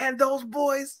say and those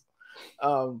boys.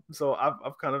 So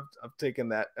I've taken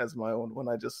that as my own when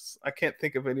I can't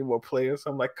think of any more players.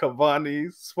 I'm like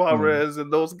Cavani, Suarez,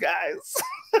 and those guys.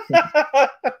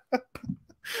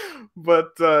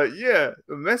 But yeah,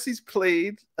 Messi's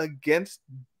played against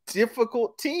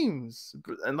difficult teams,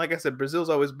 and like I said, Brazil's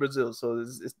always Brazil, so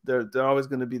they're always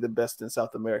going to be the best in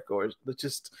South America, or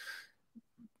just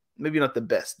maybe not the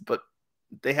best, but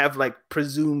they have like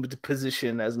presumed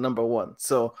position as number 1.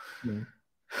 So.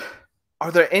 Are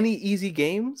there any easy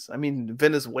games? I mean,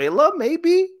 Venezuela,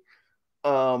 maybe.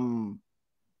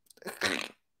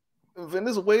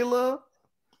 Venezuela.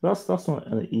 That's not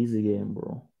an easy game,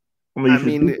 bro.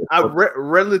 Relative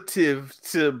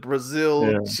to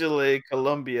Brazil, Chile,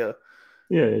 Colombia.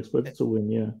 Yeah, expected to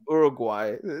win. Yeah,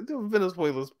 Uruguay.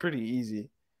 Venezuela's pretty easy.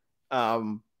 I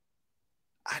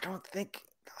don't think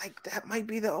like that might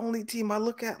be the only team I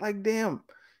look at. Like, damn.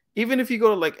 Even if you go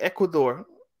to like Ecuador,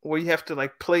 where you have to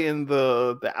like play in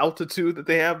the altitude that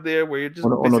they have there, where you're just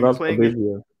that's playing.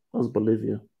 Bolivia. That's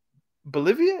Bolivia.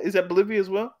 Bolivia? Is that Bolivia as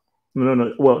well?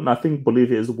 No. Well, I think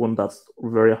Bolivia is the one that's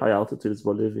very high altitude. It's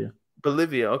Bolivia.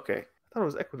 Bolivia, okay. I thought it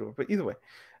was Ecuador, but either way.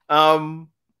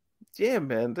 Yeah,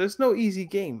 man, there's no easy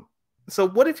game. So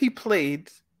what if he played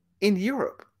in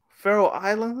Europe? Faroe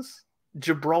Islands,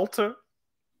 Gibraltar,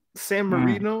 San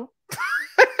Marino?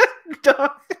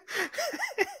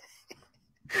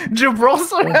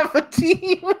 Gibraltar have a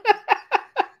team.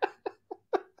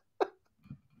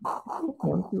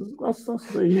 That's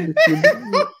the easy.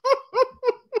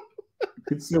 You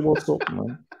can say what's up,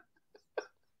 man.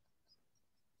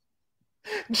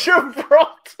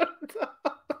 Gibraltar.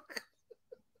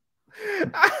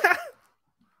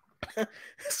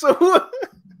 So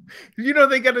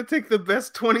they got to take the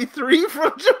best 23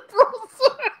 from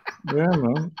Gibraltar. Yeah,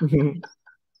 man.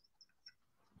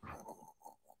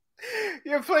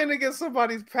 You're playing against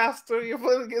somebody's pastor. You're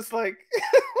playing against like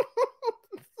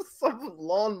some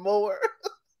lawnmower.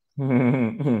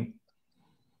 And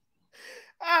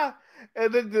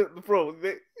then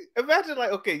imagine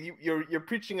like, okay, you're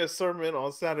preaching a sermon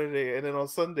on Saturday, and then on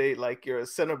Sunday, like you're a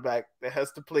center back that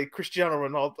has to play Cristiano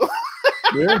Ronaldo.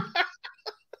 Yeah,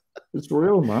 it's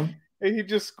real, man. And he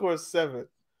just scores 7.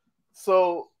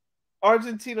 So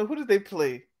Argentina, who did they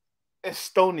play?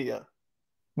 Estonia.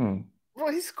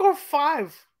 Bro, he scored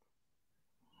 5.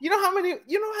 You know how many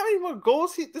more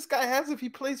goals this guy has if he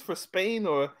plays for Spain,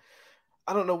 or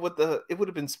I don't know it would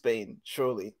have been Spain,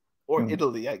 surely, or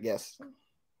Italy, I guess.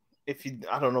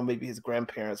 I don't know, maybe his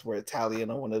grandparents were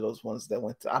Italian or one of those ones that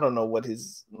went to, I don't know what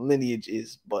his lineage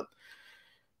is, but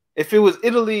if it was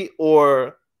Italy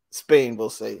or Spain, we'll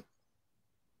say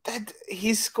that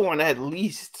he's scoring at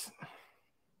least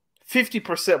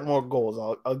 50% more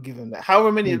goals. I'll give him that.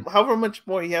 However much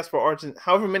more he has for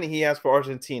however many he has for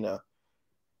Argentina,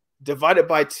 divided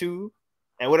by 2,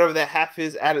 and whatever that half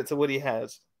is added to what he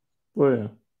has. Oh yeah.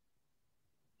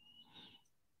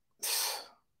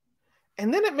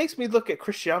 And then it makes me look at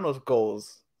Cristiano's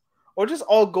goals or just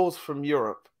all goals from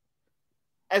Europe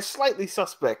as slightly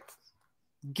suspect,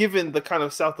 given the kind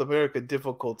of South America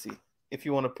difficulty, if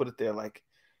you want to put it there. Like,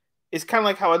 it's kind of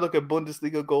like how I look at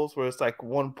Bundesliga goals, where it's like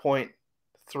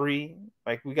 1.3.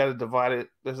 Like, we got to divide it.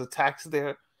 There's a tax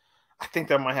there. I think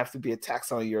there might have to be a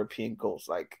tax on European goals.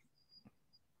 Like,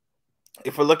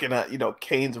 if we're looking at,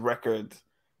 Kane's record,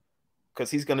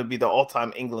 because he's going to be the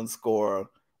all-time England scorer,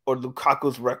 or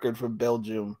Lukaku's record for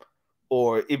Belgium,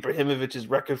 or Ibrahimovic's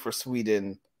record for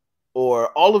Sweden, or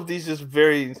all of these just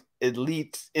very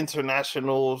elite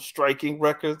international striking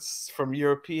records from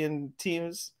European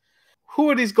teams. Who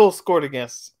are these goals scored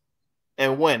against?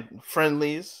 And when?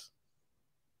 Friendlies,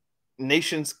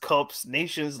 Nations Cups,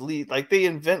 Nations League. Like, they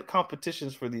invent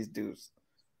competitions for these dudes.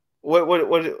 What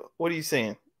are you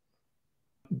saying?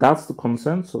 That's the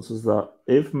consensus, is that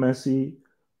if Messi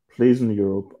plays in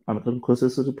Europe and can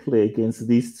consistently play against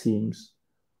these teams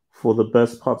for the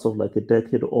best parts of like a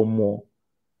decade or more,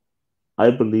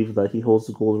 I believe that he holds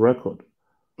the goals record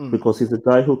because he's a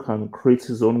guy who can create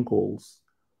his own goals,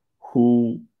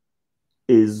 who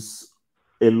is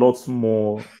a lot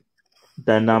more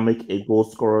dynamic a goal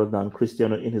scorer than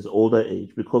Cristiano in his older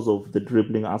age because of the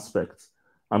dribbling aspect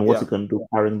and what he can do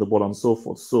carrying the ball and so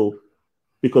forth. So,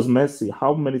 because Messi,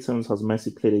 how many times has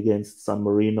Messi played against San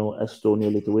Marino,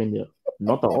 Estonia, Lithuania?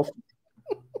 Not that often.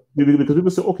 Because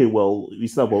people say, okay, well, we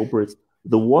said about Uber Eats.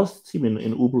 The worst team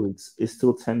in Uber Eats is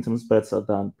still 10 times better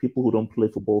than people who don't play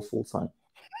football full time.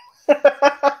 So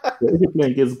if you're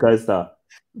playing against guys that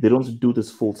they don't do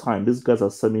this full time, these guys are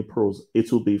semi-pros,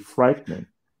 it will be frightening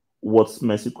what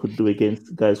Messi could do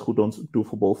against guys who don't do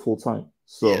football full time.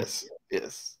 So,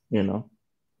 yes.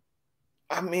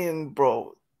 I mean,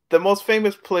 bro, the most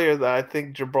famous player that I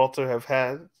think Gibraltar have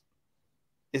had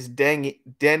is Danny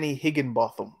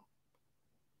Higginbotham,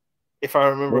 if I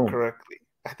remember correctly.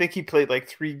 I think he played like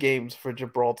 3 games for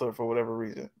Gibraltar for whatever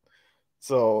reason.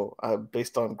 So,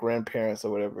 based on grandparents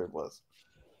or whatever it was.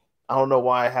 I don't know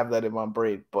why I have that in my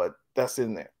brain, but that's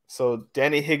in there. So,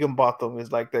 Danny Higginbotham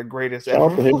is like their greatest ever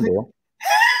player.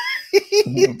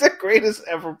 He's the greatest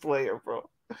ever player, bro.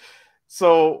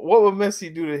 So, what would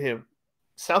Messi do to him?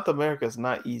 South America is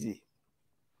not easy.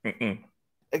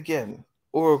 Again,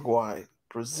 Uruguay,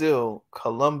 Brazil,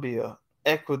 Colombia,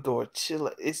 Ecuador,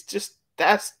 Chile. It's just,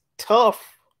 that's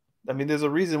tough. I mean, there's a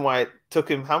reason why it took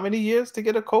him how many years to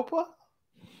get a Copa?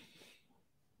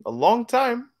 A long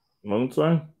time.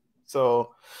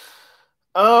 So,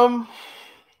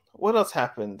 what else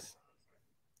happened?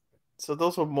 So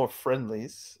those were more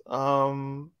friendlies.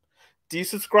 Do you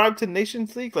subscribe to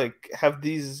Nations League? Like, have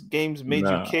these games made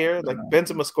you care? Like,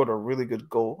 Benzema scored a really good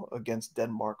goal against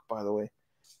Denmark, by the way.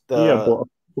 But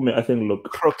for me, I think,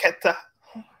 look, Croqueta.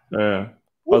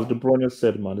 As De Bruyne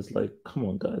said, man, it's like, come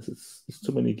on, guys, it's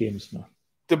too many games, man.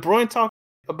 De Bruyne talked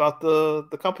about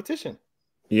the competition.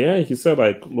 Yeah, he said,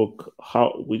 like, look,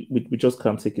 how we just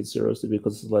can't take it seriously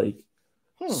because, like,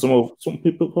 some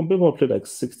people have played like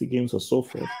 60 games or so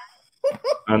forth,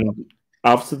 and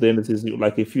after the end of the season,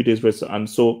 like a few days rest, and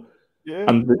so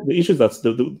and the issue is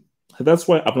that that's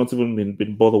why I've not even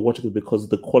been bothered watching it, because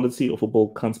the quality of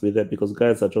football can't be there because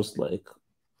guys are just like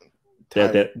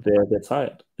they're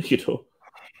tired, So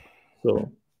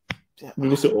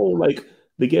people say, oh, like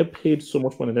they get paid so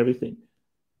much money and everything.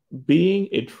 Being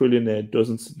a trillionaire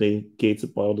doesn't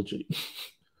negate biology.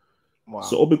 Wow.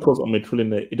 So all because I'm a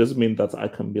trillionaire, it doesn't mean that I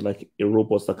can be like a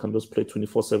robot that can just play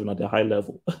 24/7 at a high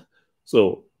level.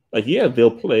 So, like, yeah,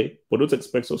 they'll play, but don't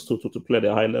expect us to play at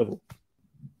a high level.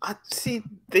 I see.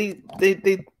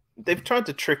 They've tried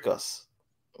to trick us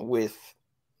with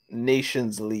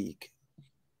Nations League.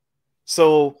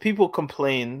 So people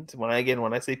complained when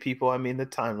I say people, I mean the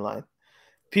timeline.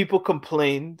 People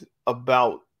complained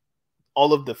about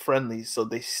all of the friendlies, so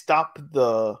they stopped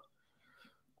the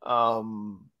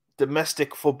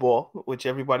domestic football, which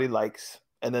everybody likes,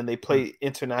 and then they play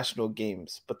international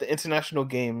games. But the international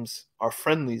games are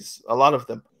friendlies, a lot of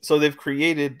them. So they've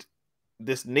created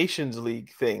this Nations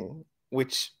League thing,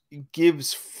 which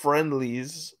gives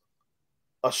friendlies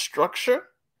a structure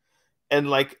and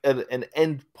like an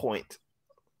end point.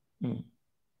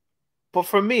 But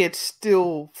for me, it's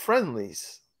still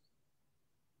friendlies.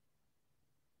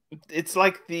 It's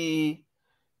like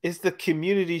it's the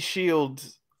community shield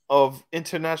of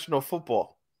international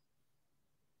football.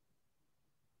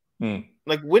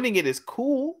 Like, winning it is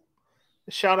cool.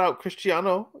 Shout out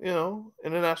Cristiano,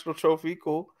 international trophy,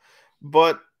 cool.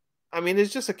 But I mean,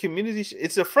 it's just a community.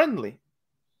 It's a friendly,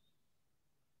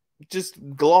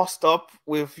 just glossed up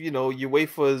with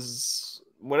UEFA's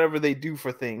whatever they do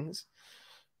for things.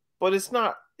 But it's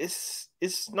not. It's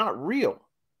not real.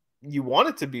 You want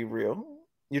it to be real.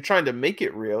 you're trying to make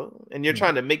it real, and you're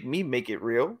trying to make me make it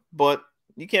real, but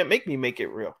you can't make me make it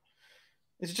real.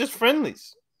 It's just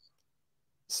friendlies.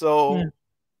 So,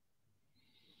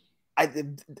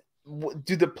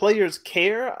 do the players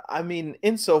care? I mean,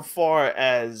 insofar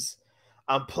as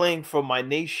I'm playing for my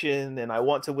nation and I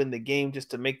want to win the game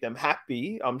just to make them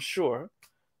happy, I'm sure.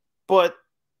 But,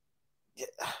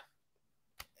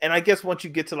 and I guess once you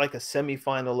get to like a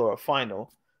semifinal or a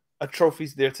final, a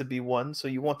trophy's there to be won. So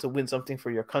you want to win something for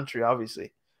your country,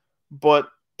 obviously. But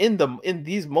in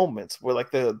these moments where like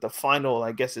the final,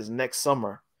 I guess, is next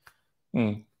summer,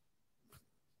 I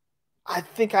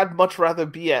think I'd much rather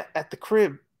be at the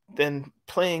crib than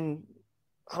playing,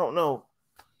 I don't know,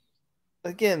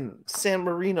 again, San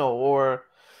Marino or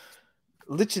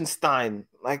Liechtenstein.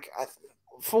 Like,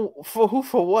 for who,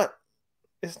 for what?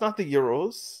 It's not the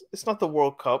Euros. It's not the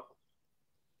World Cup.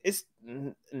 It's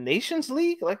Nations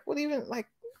League. Like, what even? Like,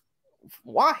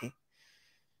 why?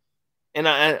 And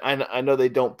I know they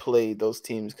don't play those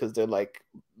teams because they're like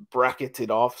bracketed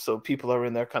off, so people are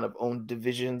in their kind of own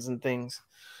divisions and things.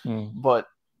 But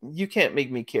you can't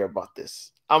make me care about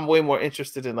this. I'm way more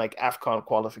interested in like AFCON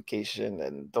qualification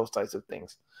and those types of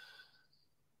things.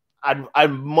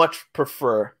 I'd much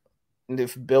prefer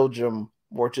if Belgium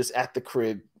were just at the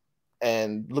crib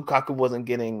and Lukaku wasn't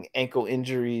getting ankle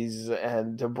injuries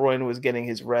and De Bruyne was getting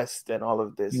his rest and all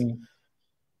of this.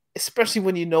 Especially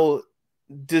when you know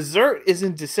dessert is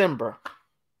in December.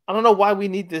 I don't know why we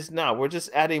need this now. We're just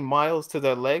adding miles to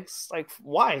their legs. Like,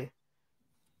 why?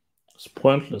 It's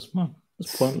pointless, man.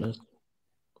 It's pointless.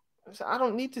 I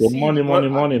don't need to see money,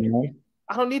 man.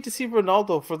 I don't need to see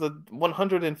Ronaldo for the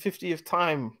 150th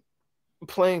time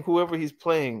playing whoever he's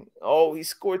playing. Oh, he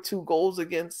scored 2 goals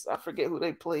against, I forget who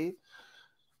they played.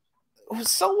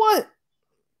 So what?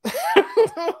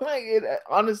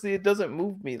 Honestly, it doesn't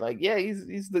move me. Like, yeah,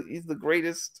 he's the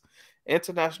greatest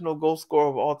international goal scorer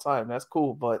of all time. That's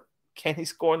cool, but can he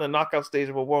score in the knockout stage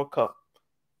of a World Cup?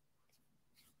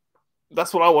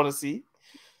 That's what I want to see.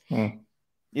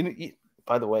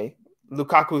 By the way,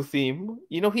 Lukaku theme.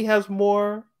 He has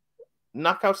more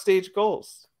knockout stage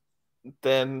goals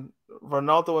than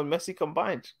Ronaldo and Messi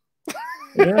combined.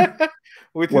 Yeah.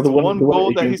 With his one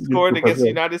goal that he scored against the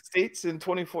United States in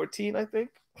 2014, I think.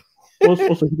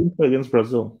 Also, he didn't play against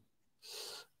Brazil.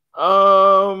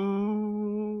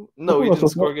 No, he didn't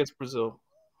score against Brazil.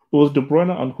 It was De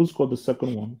Bruyne, and who scored the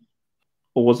second one?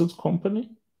 Or was it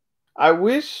Company? I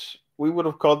wish we would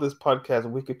have called this podcast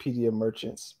Wikipedia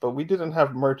Merchants, but we didn't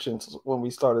have merchants when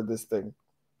we started this thing.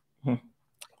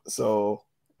 So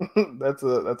that's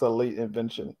a late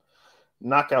invention.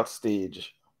 Knockout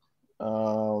stage.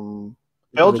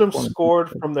 Belgium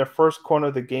scored from their first corner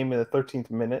of the game in the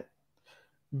 13th minute.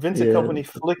 Vincent Kompany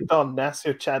flicked on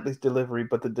Nasser Chadli's delivery,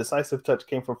 but the decisive touch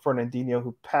came from Fernandinho,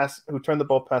 who turned the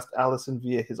ball past Alisson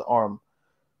via his arm.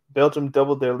 Belgium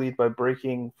doubled their lead by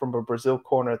breaking from a Brazil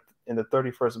corner in the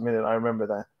 31st minute. I remember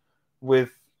that,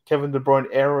 with Kevin De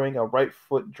Bruyne arrowing a right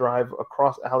foot drive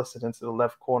across Alisson into the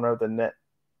left corner of the net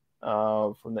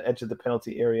from the edge of the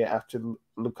penalty area after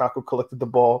Lukaku collected the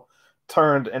ball,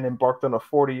 turned, and embarked on a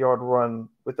 40-yard run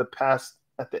with a pass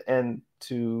at the end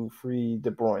to free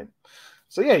De Bruyne.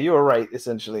 So yeah, you were right.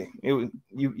 Essentially, you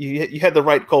had the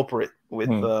right culprit with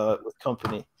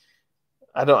Kompany.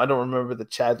 I don't remember the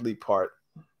Chadli part,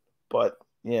 but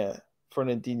yeah,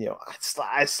 Fernandinho.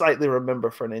 I slightly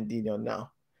remember Fernandinho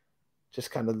now,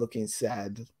 just kind of looking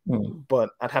sad. But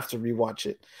I'd have to rewatch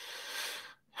it.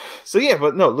 So yeah,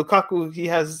 but no, Lukaku.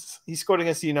 He scored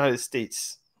against the United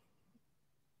States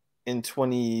in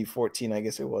 2014, I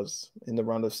guess it was, in the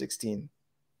round of 16.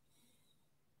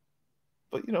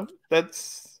 But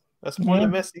that's more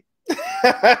than Messi.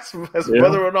 that's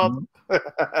Brother Ronaldo.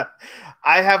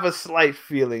 I have a slight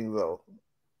feeling though,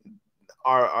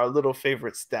 our little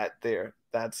favorite stat there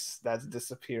that's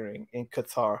disappearing in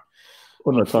Qatar.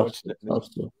 Oh no, it's also.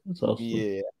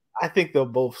 Yeah, I think they'll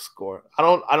both score.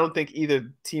 I don't think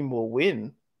either team will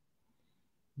win,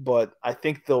 but I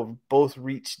think they'll both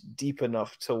reach deep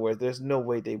enough to where there's no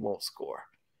way they won't score.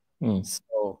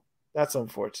 So that's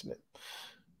unfortunate.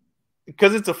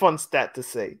 Because it's a fun stat to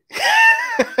say.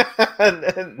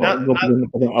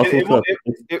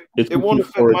 It won't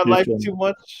affect my life too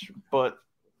much, but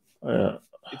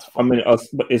it's fun. I mean,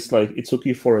 it's like it took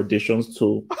you 4 editions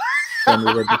to.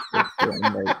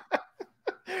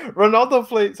 Ronaldo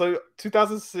played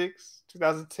 2006,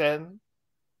 2010,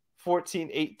 14,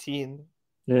 18.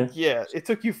 Yeah, it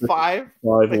took you 5.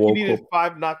 Like you needed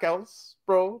 5 knockouts,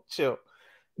 bro. Chill.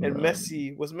 And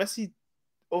Messi was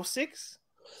 06?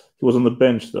 He was on the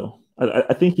bench though.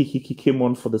 I think he came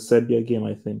on for the Serbia game.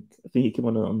 I think he came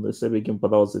on the Serbia game,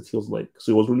 but that was it. He was like,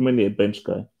 so he was really mainly a bench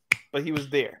guy. But he was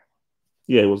there.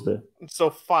 Yeah, he was there. So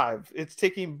 5. It's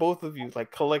taking both of you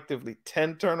like collectively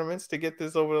 10 tournaments to get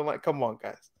this over the line. Come on,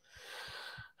 guys.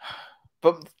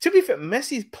 But to be fair,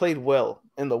 Messi's played well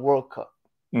in the World Cup.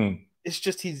 It's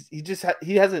just he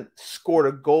hasn't scored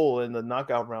a goal in the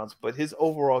knockout rounds, but his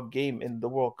overall game in the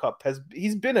World Cup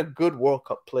he's been a good World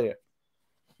Cup player.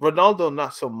 Ronaldo,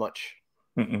 not so much.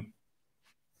 In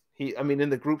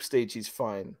the group stage, he's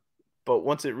fine. But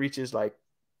once it reaches like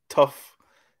tough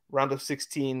round of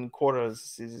 16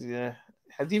 quarters,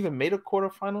 has he even made a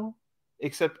quarterfinal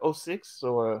except 06?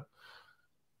 Or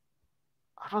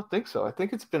I don't think so. I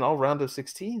think it's been all round of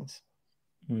 16s.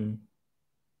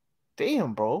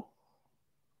 Damn, bro.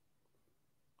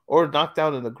 Or knocked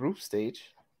out in the group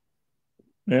stage.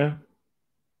 Yeah.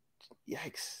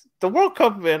 Yikes. The World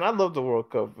Cup, man. I love the World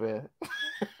Cup, man.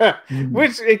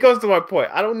 Which, it goes to my point.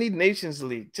 I don't need Nations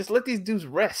League. Just let these dudes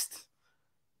rest.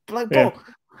 Like, bro,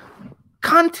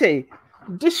 Conte,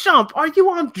 Deschamps, are you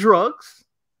on drugs?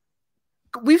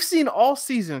 We've seen all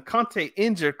season Conte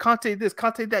injured, Conte this,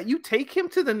 Conte that. You take him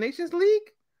to the Nations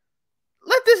League?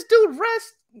 Let this dude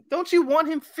rest. Don't you want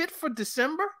him fit for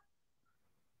December?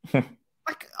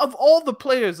 Like, of all the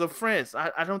players of France,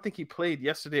 I don't think he played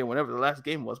yesterday or whenever the last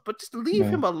game was, but just leave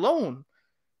him alone.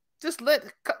 Just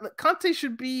Conte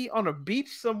should be on a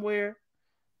beach somewhere.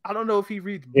 I don't know if he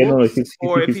reads books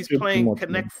or if he's playing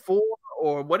Connect 4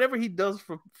 or whatever he does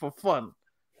for fun.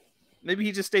 Maybe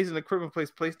he just stays in the crib and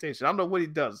plays PlayStation. I don't know what he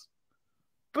does.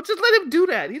 But just let him do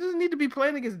that. He doesn't need to be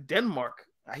playing against Denmark.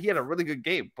 He had a really good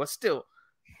game, but still,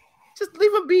 just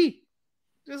leave him be.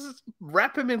 Just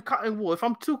wrap him in cotton wool. If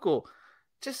I'm Tuchel,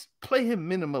 just play him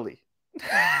minimally.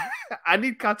 I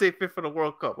need Conte fit for the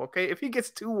World Cup, okay? If he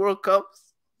gets 2 World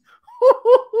Cups,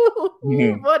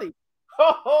 buddy.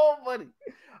 Oh, buddy.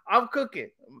 I'm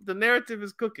cooking. The narrative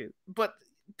is cooking. But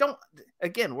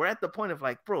we're at the point of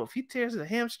like, bro, if he tears a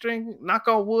hamstring, knock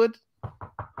on wood,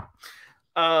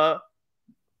 we're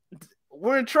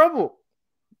in trouble.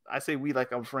 I say we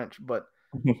like I'm French, but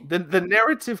the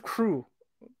narrative crew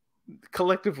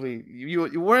collectively,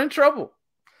 you were in trouble.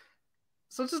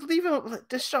 So just leave him.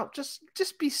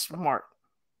 Just be smart,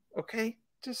 okay?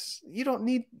 You don't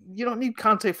need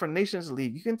Conte for Nations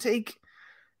League. You can take.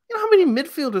 You know how many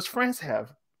midfielders France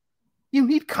have? You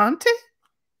need Conte?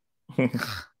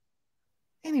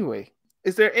 Anyway,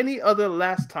 is there any other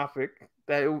last topic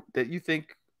that you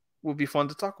think would be fun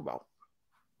to talk about?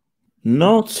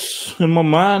 Not in my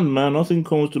mind, man. Nothing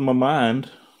comes to my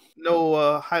mind.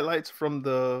 No highlights from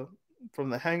the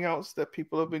hangouts that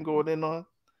people have been going in on.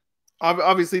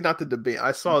 Obviously, not the debate.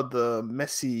 I saw the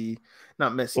Iniesta,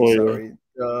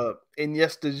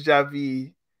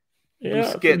 Xavi,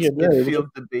 Busquets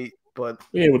midfield debate, but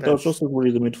but that's also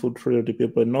really the midfield trio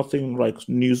debate, but nothing like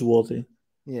newsworthy.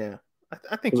 Yeah,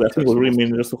 I think we really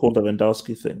mean just the whole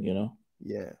Lewandowski thing, you know.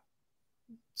 Yeah.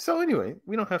 So anyway,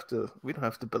 we don't have to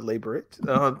belabor it.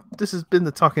 This has been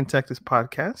the Talking Tactics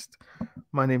podcast.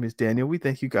 My name is Daniel. We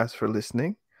thank you guys for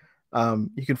listening.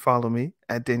 You can follow me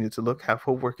at Daniel to Look. Have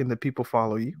hope working that people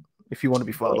follow you if you want to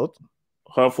be followed.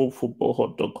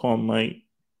 HaveHopeFootballHut.com, mate.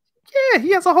 Yeah,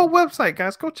 he has a whole website,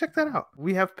 guys. Go check that out.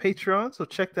 We have Patreon, so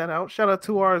check that out. Shout out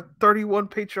to our 31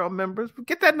 Patreon members.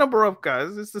 Get that number up,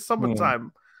 guys. It's the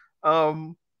summertime.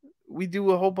 We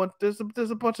do a whole bunch. There's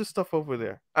a bunch of stuff over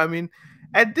there. I mean,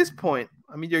 at this point,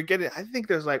 you're getting. I think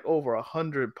there's like over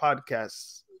 100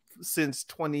 podcasts since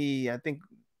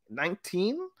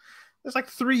 2019. There's like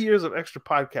 3 years of extra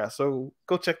podcasts. So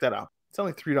go check that out. It's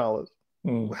only $3.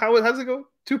 How's it go?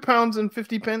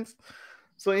 £2.50.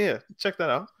 So yeah, check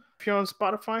that out. If you're on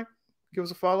Spotify, give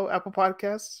us a follow. Apple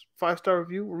Podcasts, 5-star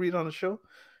review. We'll read on the show.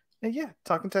 And yeah,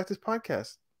 Talking Tactics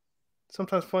podcast.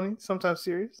 Sometimes funny, sometimes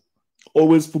serious.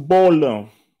 Always football now.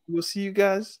 We'll see you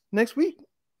guys next week.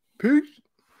 Peace.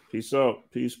 Peace out.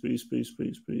 Peace,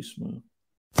 man.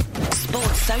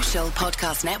 Sports Social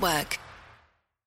Podcast Network.